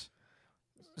us.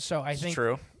 So I think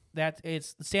true. that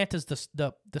Santa's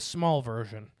the small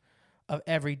version of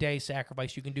everyday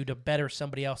sacrifice you can do to better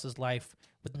somebody else's life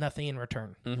with nothing in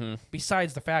return. Mm-hmm.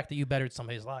 Besides the fact that you bettered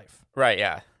somebody's life. Right,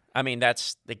 yeah. I mean,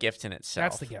 that's the gift in itself.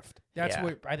 That's the gift. That's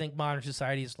what I think modern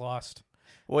society has lost.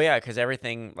 Well, yeah, because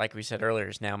everything, like we said earlier,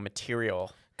 is now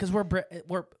material. Because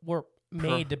we're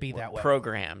made to be that way.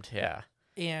 Programmed, yeah.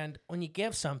 And when you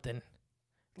give something,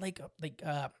 like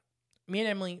me and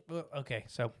Emily, okay,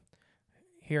 so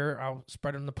here I'll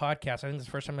spread it on the podcast. I think this is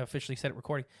the first time I officially said it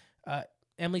recording.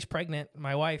 Emily's pregnant,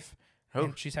 my wife,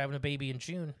 and she's having a baby in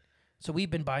June. So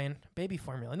we've been buying baby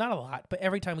formula. Not a lot, but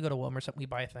every time we go to Walmart or something, we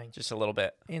buy a thing. Just a little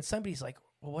bit. And somebody's like,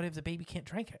 well, what if the baby can't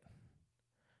drink it?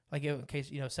 Like in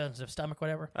case, sensitive stomach,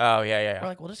 whatever. Oh, yeah. We're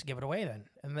like, well, just give it away then.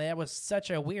 And that was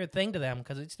such a weird thing to them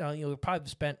because it's we probably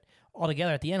spent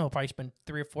altogether at the end, we'll probably spend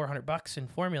 $300 or $400 in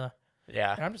formula.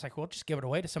 Yeah. And I'm just like, well, just give it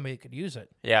away to somebody that could use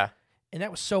it. Yeah. And that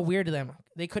was so weird to them.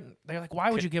 They're like, why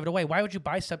would you give it away? Why would you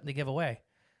buy something to give away?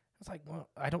 I was like, well,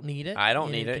 I don't need it. I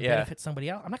don't need it, yeah. Benefit somebody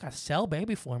else. I'm not going to sell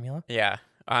baby formula. Yeah.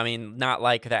 I mean, not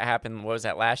like that happened, what was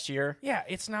that, last year? Yeah,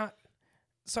 it's not.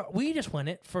 So we just want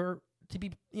it to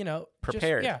be,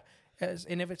 prepared.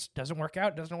 And if it doesn't work out,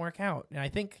 it doesn't work out. And I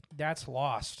think that's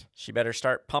lost. She better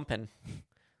start pumping.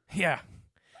 Yeah.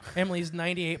 Emily's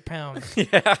 98 pounds.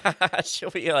 Yeah.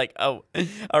 She'll be like,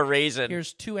 a raisin.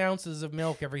 Here's 2 ounces of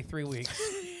milk every 3 weeks.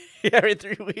 Every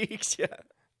 3 weeks,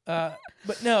 yeah.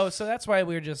 But no, so that's why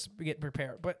we were just getting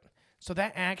prepared. But so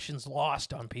that action's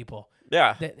lost on people.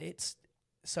 Yeah.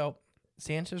 So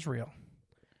Santa's real.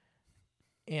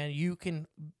 And you can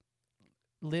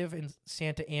live in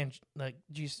Santa and like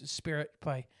Jesus' spirit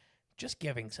by just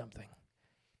giving something.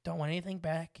 Don't want anything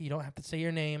back. You don't have to say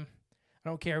your name. I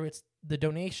don't care if it's the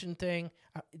donation thing.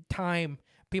 Time.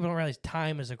 People don't realize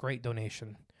time is a great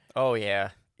donation. Oh, yeah.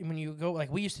 When you go,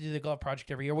 like we used to do the Glove Project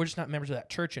every year. We're just not members of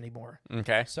that church anymore.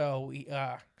 Okay. So we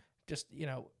just,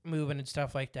 moving and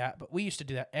stuff like that. But we used to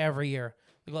do that every year.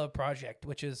 The Glove Project,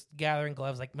 which is gathering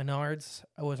gloves like Menards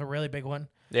was a really big one.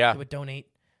 Yeah. They would donate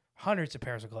hundreds of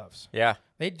pairs of gloves. Yeah.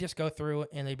 They'd just go through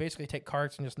and they basically take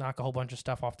carts and just knock a whole bunch of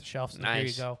stuff off the shelves. And nice. Here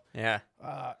you go.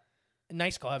 Yeah.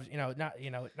 Nice gloves, not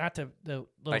the little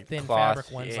like thin cloth,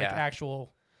 fabric ones, like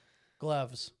actual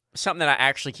gloves. Something that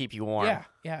actually keep you warm.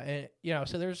 Yeah.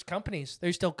 So there's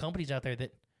still companies out there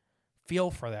that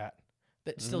feel for that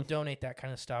still donate that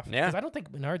kind of stuff. Yeah. Because I don't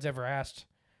think Menards ever asked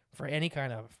for any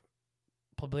kind of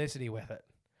publicity with it.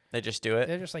 They just do it.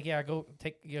 They're just like, yeah, go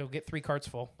take, get 3 carts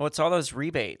full. Well, it's all those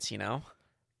rebates,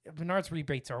 Menards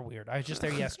rebates are weird. I was just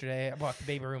there yesterday. I bought the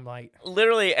baby room light.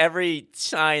 Literally every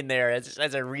sign there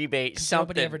has a rebate. Something.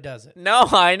 Nobody ever does it. No,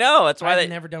 I know. That's why I've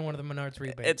never done one of the Menards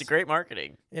rebates. It's great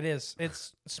marketing. It is.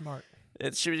 It's smart.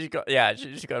 It should just go. Yeah, it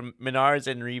should just go Menards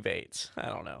and rebates. I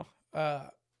don't know.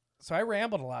 So I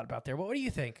rambled a lot about there. But what do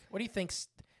you think? What do you think?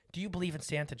 Do you believe in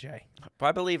Santa, Jay? Well,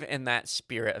 I believe in that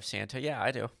spirit of Santa. Yeah, I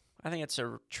do. I think it's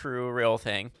a true, real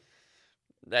thing.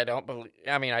 I don't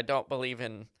believe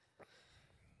in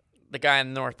the guy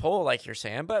in the North Pole, like you're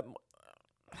saying, but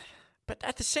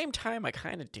at the same time, I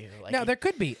kind of do. Like, no, there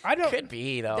could be. I don't. Could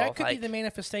be though. That could be the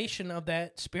manifestation of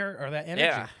that spirit or that energy.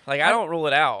 Yeah, like I don't rule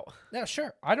it out. No,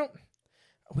 sure. I don't.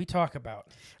 We talk about.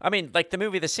 I mean, like the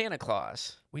movie The Santa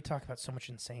Claus. We talk about so much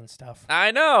insane stuff.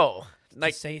 I know.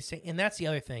 Like and that's the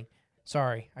other thing.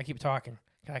 Sorry, I keep talking.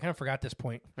 I kind of forgot this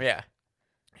point. Yeah.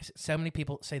 So many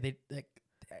people say they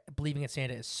believing in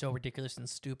Santa is so ridiculous and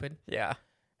stupid. Yeah.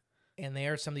 And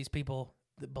there are some of these people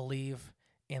that believe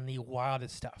in the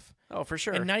wildest stuff. Oh, for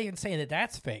sure. And not even saying that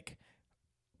that's fake.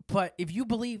 But if you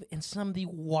believe in some of the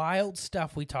wild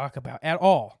stuff we talk about at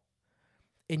all,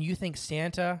 and you think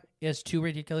Santa is too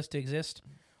ridiculous to exist,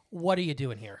 what are you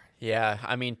doing here? Yeah,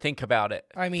 I mean, think about it.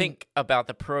 Think about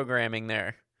the programming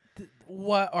there.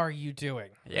 What are you doing?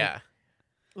 Yeah.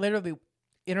 Literally,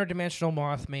 interdimensional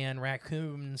Mothman,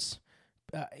 raccoons,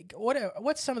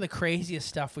 what's some of the craziest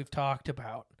stuff we've talked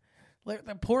about? Like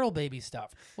the portal baby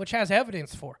stuff, which has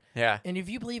evidence for. Yeah. And if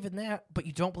you believe in that, but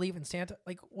you don't believe in Santa,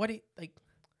 like what do you, like,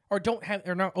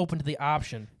 or not open to the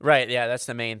option. Right. Yeah, that's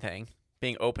the main thing.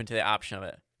 Being open to the option of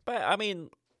it. But I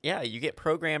mean, yeah, you get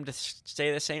programmed to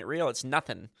say this ain't real. It's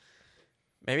nothing.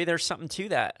 Maybe there's something to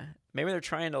that. Maybe they're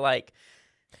trying to like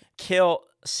kill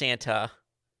Santa,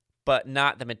 but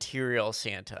not the material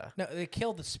Santa. No, they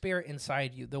kill the spirit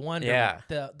inside you, the wonder, Yeah.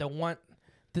 the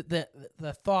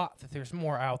thought that there's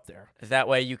more out there. That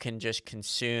way you can just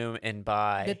consume and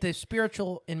buy. That the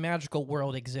spiritual and magical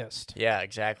world exist. Yeah,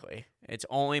 exactly. It's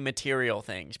only material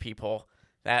things, people.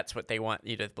 That's what they want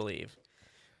you to believe.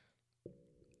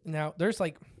 Now, there's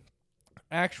like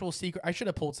actual secret. I should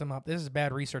have pulled some up. This is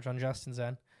bad research on Justin's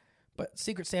end. But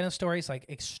Secret Santa stories, like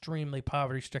extremely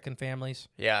poverty-stricken families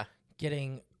Yeah.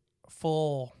 getting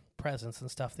full presents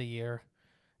and stuff the year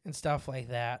and stuff like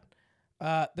that.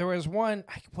 There was one,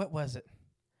 what was it?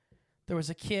 There was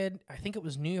a kid, I think it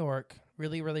was New York,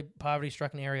 really, really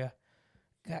poverty-stricken area,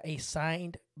 got a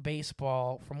signed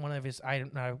baseball from one of his,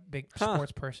 I'm not a big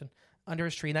sports person, under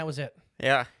his tree, and that was it.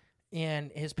 Yeah.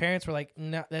 And his parents were like,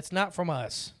 no, that's not from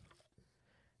us.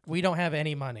 We don't have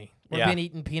any money. We've been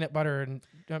eating peanut butter and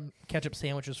ketchup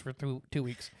sandwiches for 2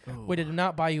 weeks. Ooh. We did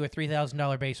not buy you a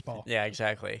 $3,000 baseball. Yeah,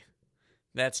 exactly.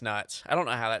 That's nuts. I don't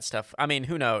know how that stuff, I mean,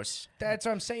 who knows? That's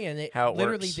what I'm saying. How it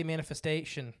literally works. The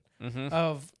manifestation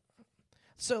of,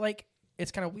 so like,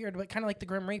 it's kind of weird, but kind of like the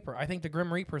Grim Reaper. I think the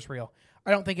Grim Reaper is real.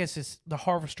 I don't think it's the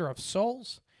harvester of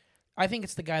souls. I think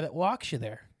it's the guy that walks you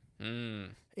there.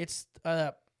 It's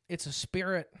a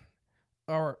spirit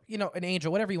or, an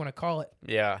angel, whatever you want to call it.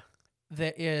 Yeah.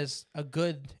 That is a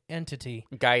good entity.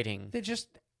 Guiding. That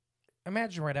just,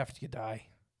 imagine right after you die,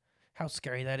 how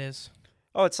scary that is.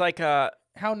 Oh, it's like,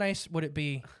 how nice would it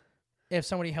be if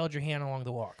somebody held your hand along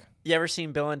the walk? You ever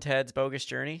seen Bill and Ted's Bogus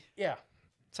Journey? Yeah.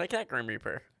 It's like that Grim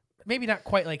Reaper. Maybe not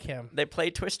quite like him. They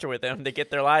play Twister with him to get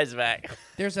their lives back.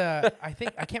 There's I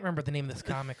can't remember the name of this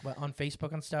comic, but on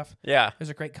Facebook and stuff. Yeah. There's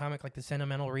a great comic like the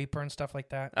Sentimental Reaper and stuff like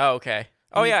that. Oh, okay.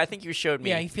 Oh, yeah, I think you showed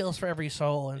me. Yeah, he feels for every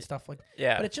soul and stuff like that.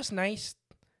 Yeah. But it's just nice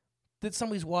that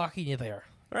somebody's walking you there.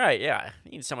 Right, yeah.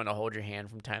 You need someone to hold your hand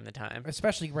from time to time.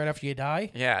 Especially right after you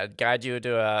die. Yeah, guide you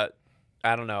to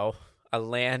a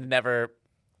land never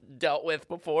dealt with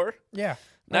before. Yeah.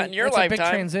 Not in your it's lifetime. It's a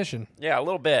big transition. Yeah, a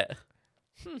little bit.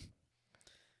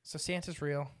 So Santa's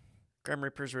real. Grim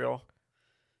Reaper's real.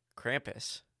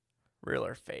 Krampus, real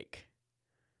or fake?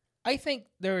 I think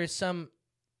there is some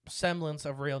semblance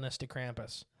of realness to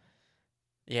Krampus.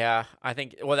 Yeah, I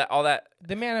think all that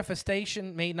the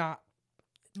manifestation may not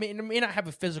have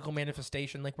a physical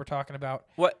manifestation like we're talking about.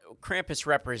 What Krampus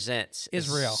represents is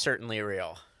real. Certainly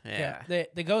real. Yeah.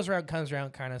 The goes around comes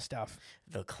around kind of stuff.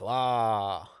 The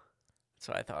claw. That's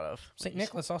what I thought of. St.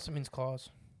 Nicholas also means claws.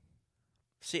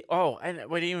 See, what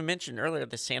did you even mention earlier,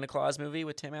 the Santa Claus movie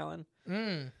with Tim Allen?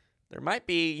 There might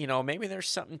be, maybe there's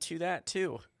something to that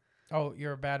too. Oh,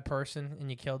 you're a bad person and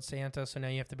you killed Santa, so now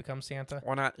you have to become Santa?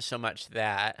 Well, not so much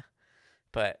that,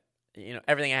 but,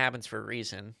 everything happens for a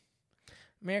reason.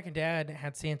 American Dad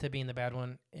had Santa being the bad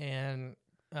one and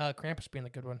Krampus being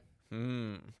the good one.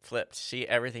 Flipped. See,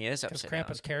 everything is upside down.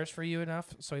 Because Krampus cares for you enough,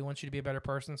 so he wants you to be a better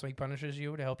person, so he punishes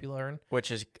you to help you learn.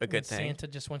 Which is a good thing. Santa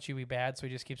just wants you to be bad, so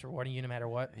he just keeps rewarding you no matter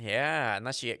what. Yeah,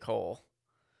 unless you get coal.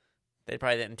 They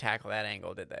probably didn't tackle that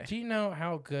angle, did they? Do you know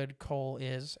how good coal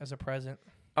is as a present?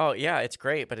 Oh, yeah, it's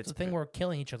great, but it's the thing we're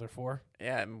killing each other for.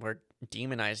 Yeah, and we're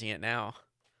demonizing it now.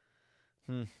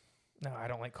 No, I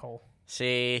don't like coal.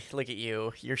 See, look at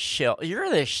you. You're shill. You're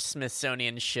the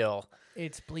Smithsonian shill.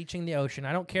 It's bleaching the ocean.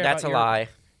 I don't care That's about a lie.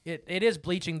 It is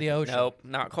bleaching the ocean. Nope,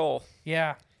 not coal.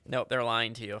 Yeah. Nope, they're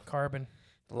lying to you. Carbon.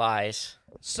 Lies.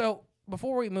 So,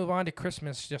 before we move on to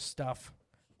Christmas just stuff,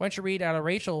 why don't you read out of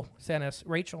Rachel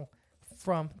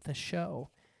from the show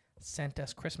sent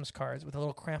us Christmas cards with a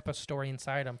little Krampus story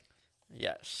inside them.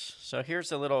 Yes. So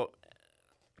here's a little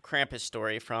Krampus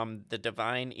story from the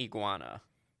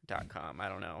divineiguana.com. I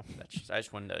don't know. I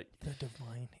just wanted to... The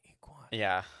Divine Iguana.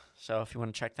 Yeah. So if you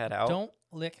want to check that out. Don't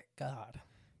lick God.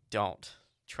 Don't.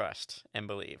 Trust and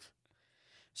believe.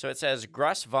 So it says,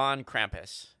 Gruss von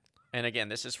Krampus. And again,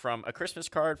 this is from a Christmas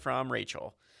card from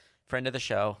Rachel, friend of the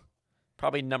show.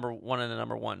 Probably one of the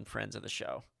number one friends of the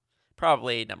show.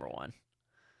 Probably number one.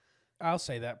 I'll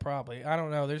say that probably. I don't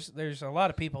know. There's a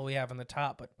lot of people we have on the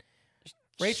top, but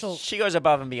Rachel... She goes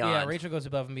above and beyond. Yeah, Rachel goes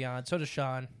above and beyond. So does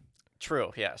Sean.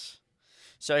 True, yes.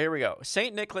 So here we go.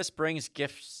 St. Nicholas brings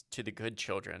gifts to the good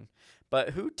children,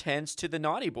 but who tends to the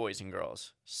naughty boys and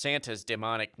girls? Santa's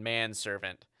demonic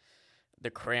manservant,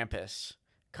 the Krampus.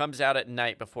 comes out at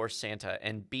night before Santa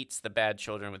and beats the bad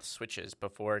children with switches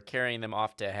before carrying them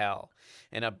off to hell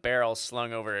in a barrel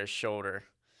slung over his shoulder.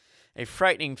 A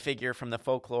frightening figure from the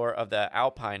folklore of the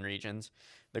Alpine regions,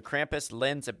 the Krampus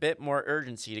lends a bit more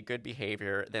urgency to good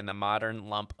behavior than the modern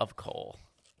lump of coal.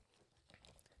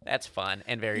 That's fun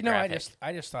and very graphic.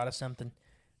 I just thought of something.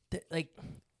 Like,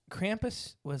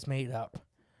 Krampus was made up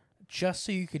just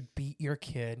so you could beat your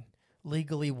kid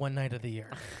legally one night of the year.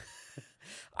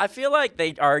 I feel like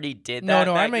they already did that.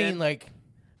 No, I back mean then. like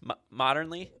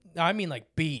Modernly. I mean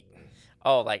like beat.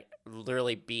 Oh, like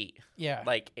literally beat. Yeah,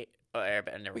 Like, never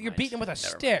but mind. you're beating him with a Never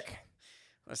mind. stick.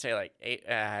 Let's say like 8.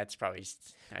 It's probably.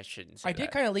 I shouldn't say. I did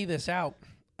that. kind of leave this out.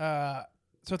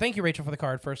 So thank you, Rachel, for the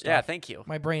card. First Yeah, off, thank you.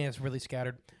 my brain is really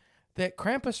scattered. That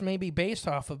Krampus may be based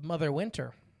off of Mother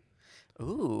Winter.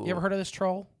 Ooh. You ever heard of this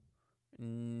troll?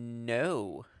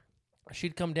 No.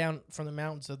 She'd come down from the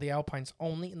mountains of the Alpines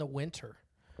only in the winter.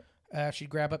 She'd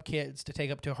grab up kids to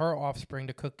take up to her offspring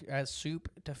to cook as soup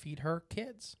to feed her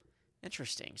kids.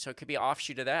 Interesting. So it could be an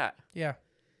offshoot of that. Yeah.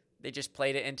 They just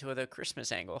played it into the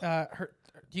Christmas angle.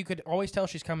 You could always tell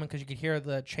she's coming because you could hear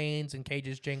the chains and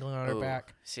cages jingling on her Ooh,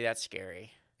 back. See, that's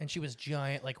scary. And she was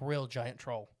giant, like real giant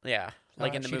troll. Yeah.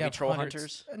 Like in the she'd movie have Troll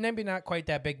hundreds- Hunters. Maybe not quite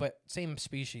that big, but same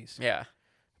species. Yeah.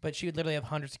 But she would literally have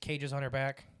hundreds of cages on her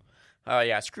back. Oh,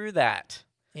 yeah. Screw that.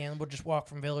 And would just walk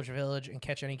from village to village and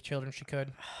catch any children she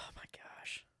could. Oh, my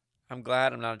gosh. I'm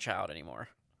glad I'm not a child anymore.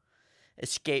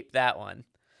 Escape that one.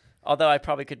 Although I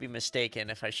probably could be mistaken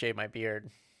if I shave my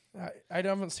beard. I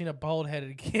haven't seen a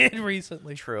bald-headed kid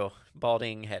recently. True.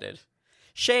 Balding headed.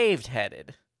 Shaved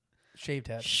headed. Shaved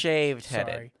head. Shaved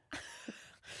headed. Sorry.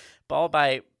 Bald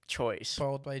by choice.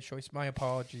 Bald by choice. My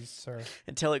apologies, sir.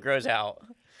 Until it grows out.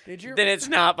 Did you? Then it's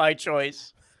not by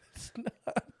choice. It's not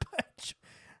by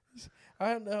choice.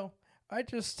 I don't know. I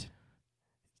just...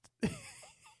 it's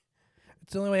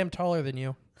the only way I'm taller than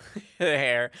you. The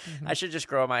hair. Mm-hmm. I should just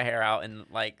grow my hair out and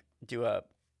like do a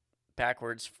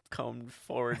backwards combed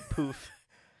forward poof.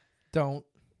 Don't.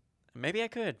 Maybe I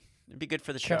could. It'd be good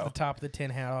for the Cut show. the top of the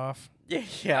tin hat off.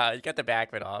 Yeah, you got the back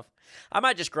of it off. I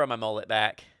might just grow my mullet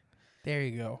back. There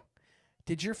you go.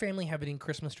 Did your family have any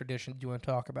Christmas tradition you want to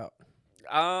talk about?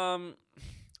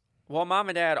 Well, Mom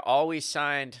and Dad always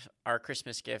signed our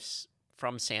Christmas gifts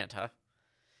from Santa.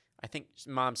 I think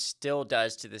Mom still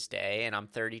does to this day, and I'm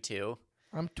 32.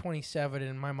 I'm 27,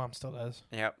 and my mom still does.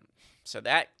 Yep. So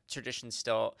that tradition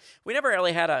still... We never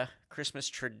really had a Christmas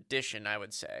tradition, I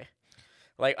would say.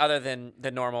 Like, other than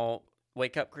the normal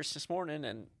wake up Christmas morning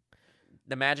and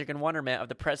the magic and wonderment of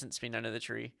the presents being under the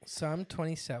tree. So I'm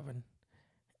 27,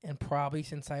 and probably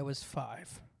since I was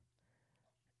 5,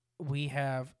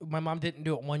 my mom didn't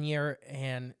do it one year,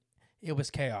 and it was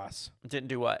chaos. Didn't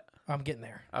do what? I'm getting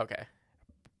there. Okay.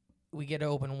 We get to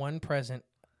open one present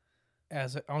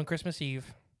on Christmas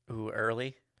Eve. Ooh,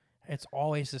 early? It's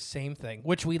always the same thing,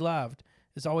 which we loved.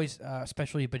 It's always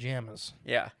especially pajamas.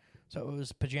 Yeah. So it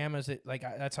was pajamas.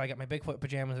 That's how I got my Bigfoot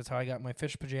pajamas. That's how I got my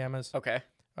fish pajamas. Okay.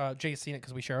 Jay's seen it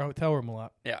because we share a hotel room a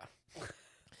lot. Yeah.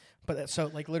 But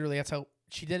literally, that's how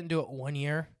she didn't do it one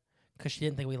year because she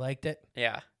didn't think we liked it.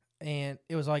 Yeah. And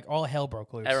it was like all hell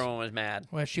broke loose. Everyone was mad.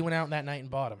 Well, she went out that night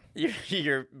and bought them.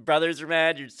 Your brothers were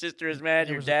mad. Your sister was mad.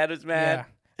 Your dad was mad. Yeah.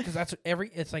 Because that's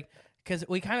it's like, because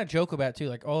we kind of joke about it too.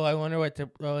 Like, oh, I wonder what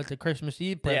the Christmas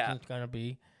Eve present's going to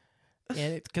be.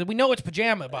 And because we know it's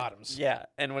pajama bottoms. Yeah.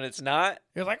 And when it's not,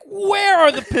 You're like, where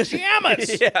are the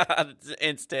pajamas? yeah, it's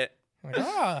instant. Like,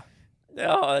 ah.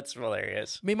 Oh, that's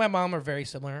hilarious. Me and my mom are very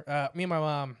similar. Me and my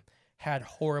mom had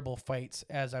horrible fights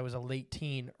as I was a late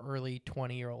teen, early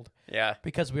 20-year-old. Yeah,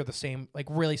 Because we were the same, like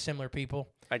really similar people.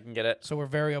 I can get it. So we're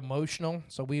very emotional.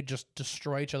 So we just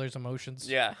destroy each other's emotions.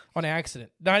 Yeah. On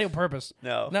accident. Not on purpose.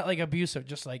 No. Not like abusive,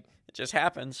 just like. It just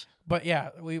happens. But yeah,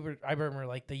 I remember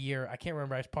like the year, I can't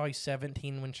remember, I was probably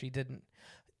 17 when she didn't.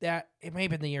 It may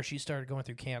have been the year she started going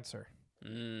through cancer.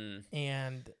 And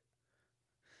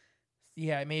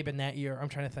yeah, it may have been that year. I'm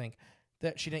trying to think.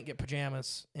 That she didn't get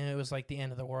pajamas, and it was like the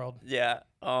end of the world. Yeah.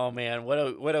 Oh man, what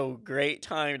a great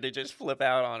time to just flip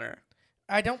out on her.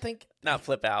 I don't think. Not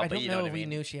flip out, I but don't you know know what if I we mean.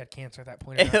 knew she had cancer at that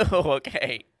point. Or not.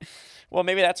 Okay. Well,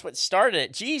 maybe that's what started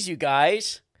it. Jeez, you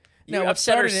guys. You what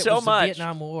upset her started it so was the much.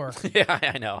 Vietnam War. Yeah,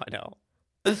 I know.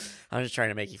 I'm just trying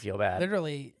to make you feel bad.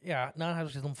 Literally, yeah,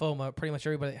 non-Hodgkin's lymphoma. Pretty much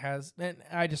everybody has. And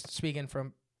I just speaking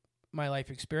from my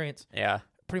life experience. Yeah.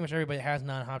 Pretty much everybody has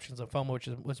non-Hodgkin's lymphoma, which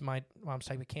was my mom's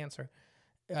type of cancer.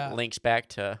 Links back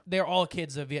to... They're all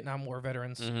kids of Vietnam War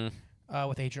veterans Mm-hmm.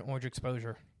 with Agent Orange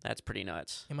exposure. That's pretty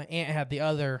nuts. And my aunt had the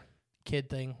other kid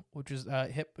thing, which was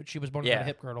hip. She was born without a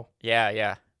hip girdle.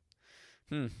 Yeah.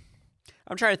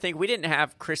 I'm trying to think. We didn't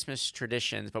have Christmas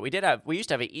traditions, but we used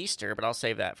to have an Easter, but I'll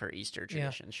save that for Easter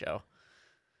tradition show.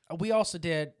 We also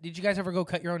did you guys ever go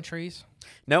cut your own trees?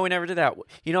 No, we never did that.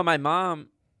 You know, my mom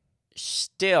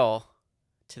still,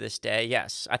 to this day,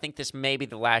 yes, I think this may be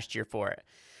the last year for it,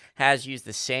 has used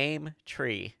the same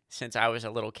tree since I was a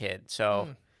little kid.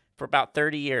 So for about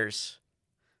 30 years,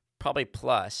 probably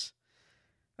plus,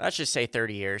 let's just say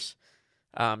 30 years,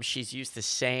 she's used the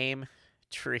same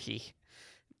tree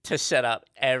to set up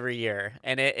every year.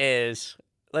 And it is,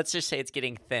 let's just say it's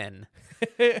getting thin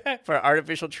for an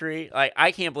artificial tree. Like,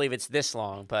 I can't believe it's this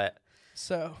long, but.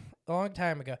 So, a long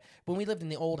time ago, when we lived in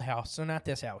the old house, so not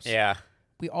this house. Yeah.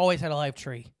 We always had a live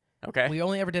tree. Okay. We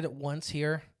only ever did it once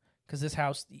here because this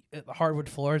house, the hardwood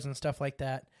floors and stuff like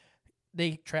that,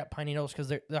 they trap pine needles because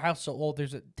the house is so old,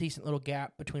 there's a decent little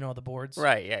gap between all the boards.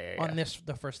 Right, yeah. On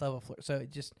the first level floor. So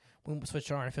it just, we switched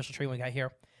to our artificial tree when we got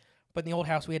here. But in the old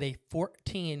house, we had a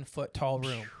 14-foot tall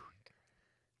room.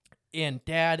 And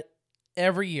Dad,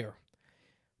 every year,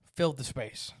 filled the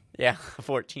space. Yeah,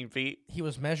 14 feet. He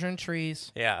was measuring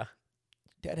trees. Yeah.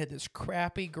 Dad had this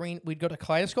crappy green. We'd go to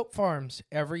Kaleidoscope Farms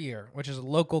every year, which is a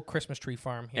local Christmas tree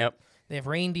farm here. Yep. They have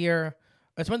reindeer.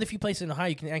 It's one of the few places in Ohio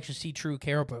you can actually see true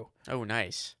caribou. Oh,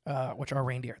 nice. Which are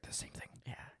reindeer. The same thing.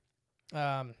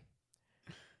 Yeah.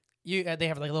 They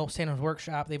have like a little Santa's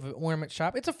workshop. They have an ornament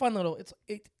shop. It's a fun little.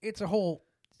 It's a whole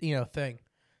thing.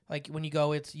 Like when you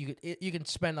go, you can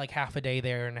spend like half a day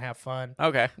there and have fun.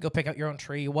 Okay. Go pick out your own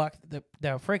tree. You walk the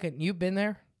freaking. You've been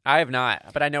there. I have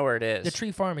not, but I know where it is. The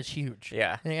tree farm is huge.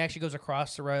 Yeah. And it actually goes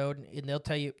across the road, and they'll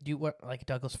tell you, do you want like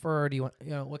Douglas fir? Do you want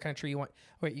what kind of tree you want?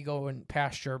 Where you go and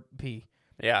pasture bee.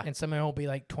 Yeah. And some of them will be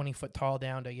like 20 foot tall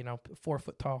down to 4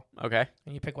 foot tall. Okay.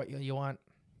 And you pick what you want.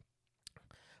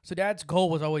 So Dad's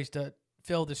goal was always to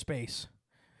fill the space.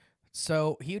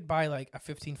 So he would buy like a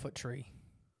 15-foot tree.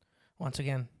 Once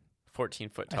again, 14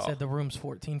 foot tall. I said the room's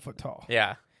 14 foot tall.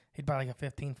 Yeah. We'd buy like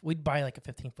a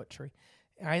 15-foot tree.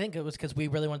 And I think it was because we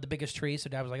really wanted the biggest tree. So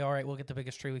Dad was like, all right, we'll get the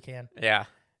biggest tree we can. Yeah.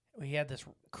 We had this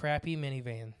crappy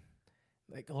minivan,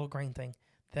 like a little green thing.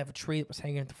 They have a tree that was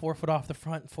hanging 4 foot off the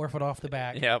front and 4 foot off the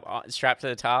back. Yep. Strapped to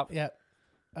the top. Yep.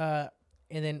 And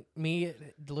then me,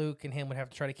 Luke, and him would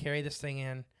have to try to carry this thing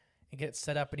in and get it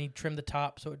set up, and he'd trim the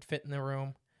top so it would fit in the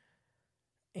room.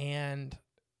 And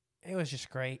it was just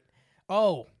great.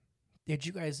 Oh, did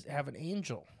you guys have an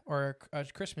angel or a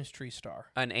Christmas tree star?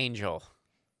 An angel.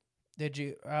 Did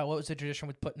you? What was the tradition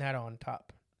with putting that on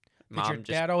top? Did Mom your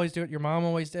dad always do it? Your mom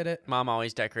always did it? Mom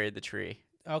always decorated the tree.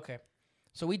 Okay.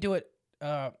 So we do it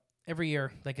every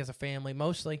year, like as a family,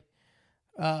 mostly.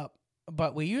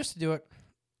 But we used to do it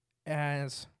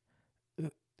as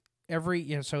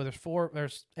every, so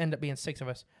there's end up being 6 of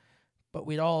us, but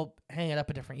we'd all hang it up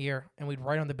a different year, and we'd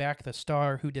write on the back of the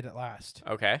star who did it last.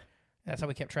 Okay. That's how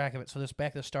we kept track of it. So this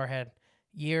back of the star had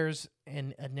years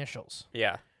and initials.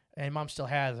 Yeah. And Mom still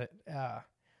has it.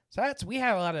 So we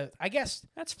had a lot of, I guess,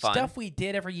 that's fun stuff we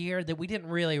did every year that we didn't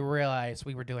really realize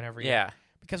we were doing every year. Yeah.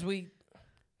 Because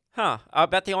I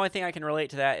bet the only thing I can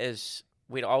relate to that is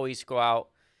we'd always go out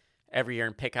every year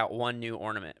and pick out one new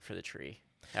ornament for the tree.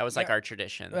 That was like our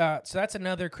tradition. So that's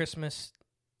another Christmas.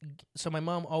 So my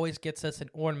mom always gets us an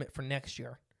ornament for next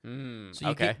year. So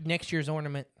you get next year's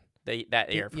ornament.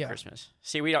 That year for Christmas.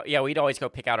 See, we'd always go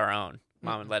pick out our own.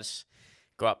 Mom would let us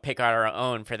go out pick out our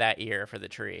own for that year for the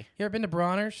tree. You ever been to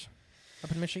Bronner's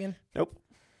up in Michigan? Nope.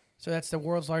 So that's the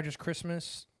world's largest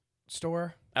Christmas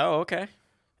store. Oh, okay.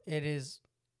 It is.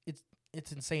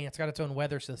 It's insane. It's got its own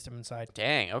weather system inside.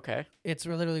 Dang. Okay. It's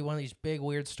literally one of these big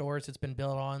weird stores that's been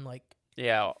built on like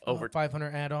over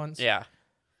 500 add-ons. Yeah.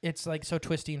 It's like so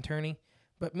twisty and turny.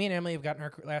 But me and Emily have gotten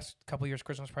our last couple years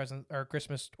Christmas presents or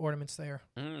Christmas ornaments there.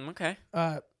 Okay.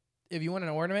 If you want an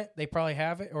ornament, they probably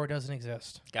have it or it doesn't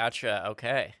exist. Gotcha.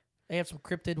 Okay. They have some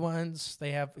cryptid ones.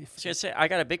 They have. I was gonna say I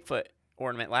got a Bigfoot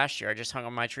ornament last year. I just hung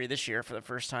on my tree this year for the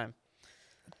first time.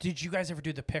 Did you guys ever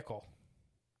do the pickle?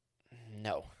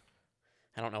 No.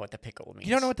 I don't know what the pickle means.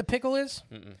 You don't know what the pickle is?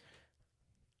 Mm-mm.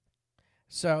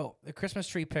 So the Christmas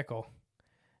tree pickle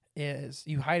is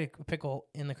you hide a pickle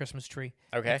in the Christmas tree.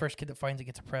 Okay. The first kid that finds it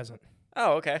gets a present.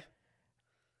 Oh, okay.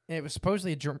 And it was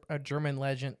supposedly a German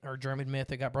legend or German myth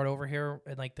that got brought over here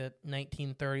in like the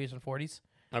 1930s and 40s.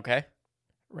 Okay.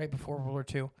 Right before World War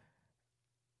II.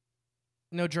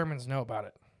 No Germans know about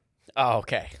it. Oh,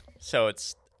 okay. So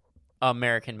it's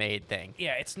American-made thing.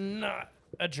 Yeah, it's not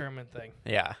a German thing.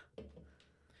 Yeah.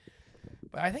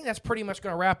 But I think that's pretty much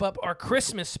going to wrap up our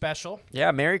Christmas special.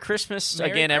 Yeah, Merry Christmas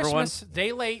Merry again, Christmas, everyone.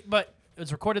 Day late, but it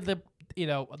was recorded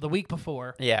the week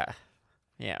before. Yeah.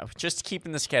 Yeah, just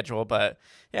keeping the schedule. But,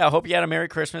 yeah, I hope you had a Merry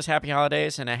Christmas, Happy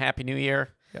Holidays, and a Happy New Year.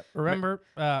 Yep. Remember,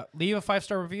 leave a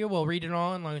 5-star review. We'll read it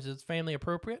all as long as it's family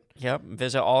appropriate. Yep.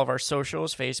 Visit all of our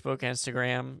socials, Facebook,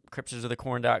 Instagram,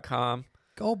 cryptodsofthecorn.com.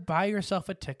 Go buy yourself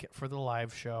a ticket for the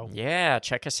live show. Yeah,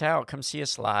 check us out. Come see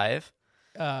us live.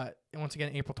 Once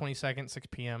again, April 22nd, 6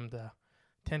 p.m. to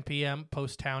 10 p.m.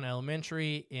 Post Town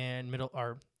Elementary in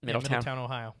Middletown,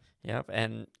 Ohio. Yep.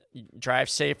 And drive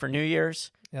safe for New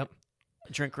Year's. Yep.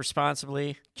 Drink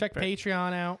responsibly. Check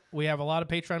Patreon out. We have a lot of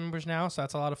Patreon members now, so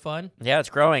that's a lot of fun. Yeah, it's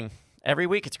growing. Every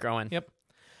week it's growing. Yep.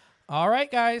 All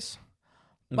right, guys.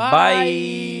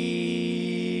 Bye.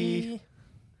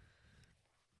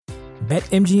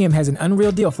 BetMGM has an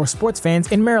unreal deal for sports fans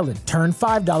in Maryland. Turn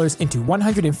 $5 into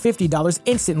 $150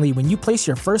 instantly when you place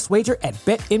your first wager at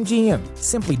BetMGM.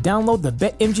 Simply download the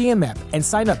BetMGM app and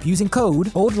sign up using code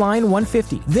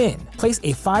OldLine150. Then, place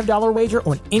a $5 wager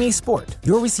on any sport.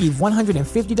 You'll receive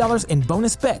 $150 in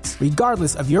bonus bets,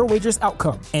 regardless of your wager's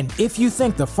outcome. And if you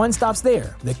think the fun stops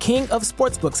there, the king of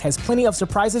sportsbooks has plenty of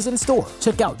surprises in store.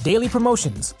 Check out daily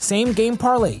promotions, same-game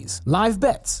parlays, live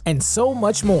bets, and so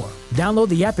much more. Download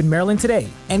the app in Maryland today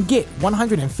and get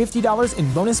 $150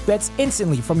 in bonus bets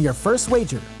instantly from your first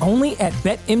wager. Only at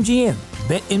BetMGM.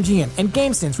 BetMGM and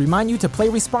GameSense remind you to play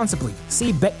responsibly.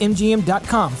 See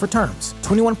BetMGM.com for terms.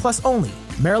 21 plus only.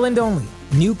 Maryland only.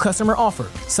 New customer offer.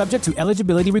 Subject to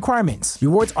eligibility requirements.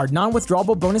 Rewards are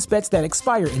non-withdrawable bonus bets that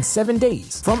expire in 7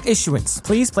 days. From issuance,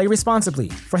 please play responsibly.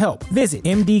 For help, visit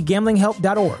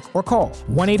mdgamblinghelp.org or call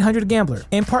 1-800-GAMBLER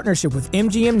in partnership with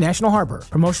MGM National Harbor.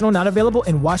 Promotional not available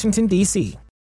in Washington, D.C.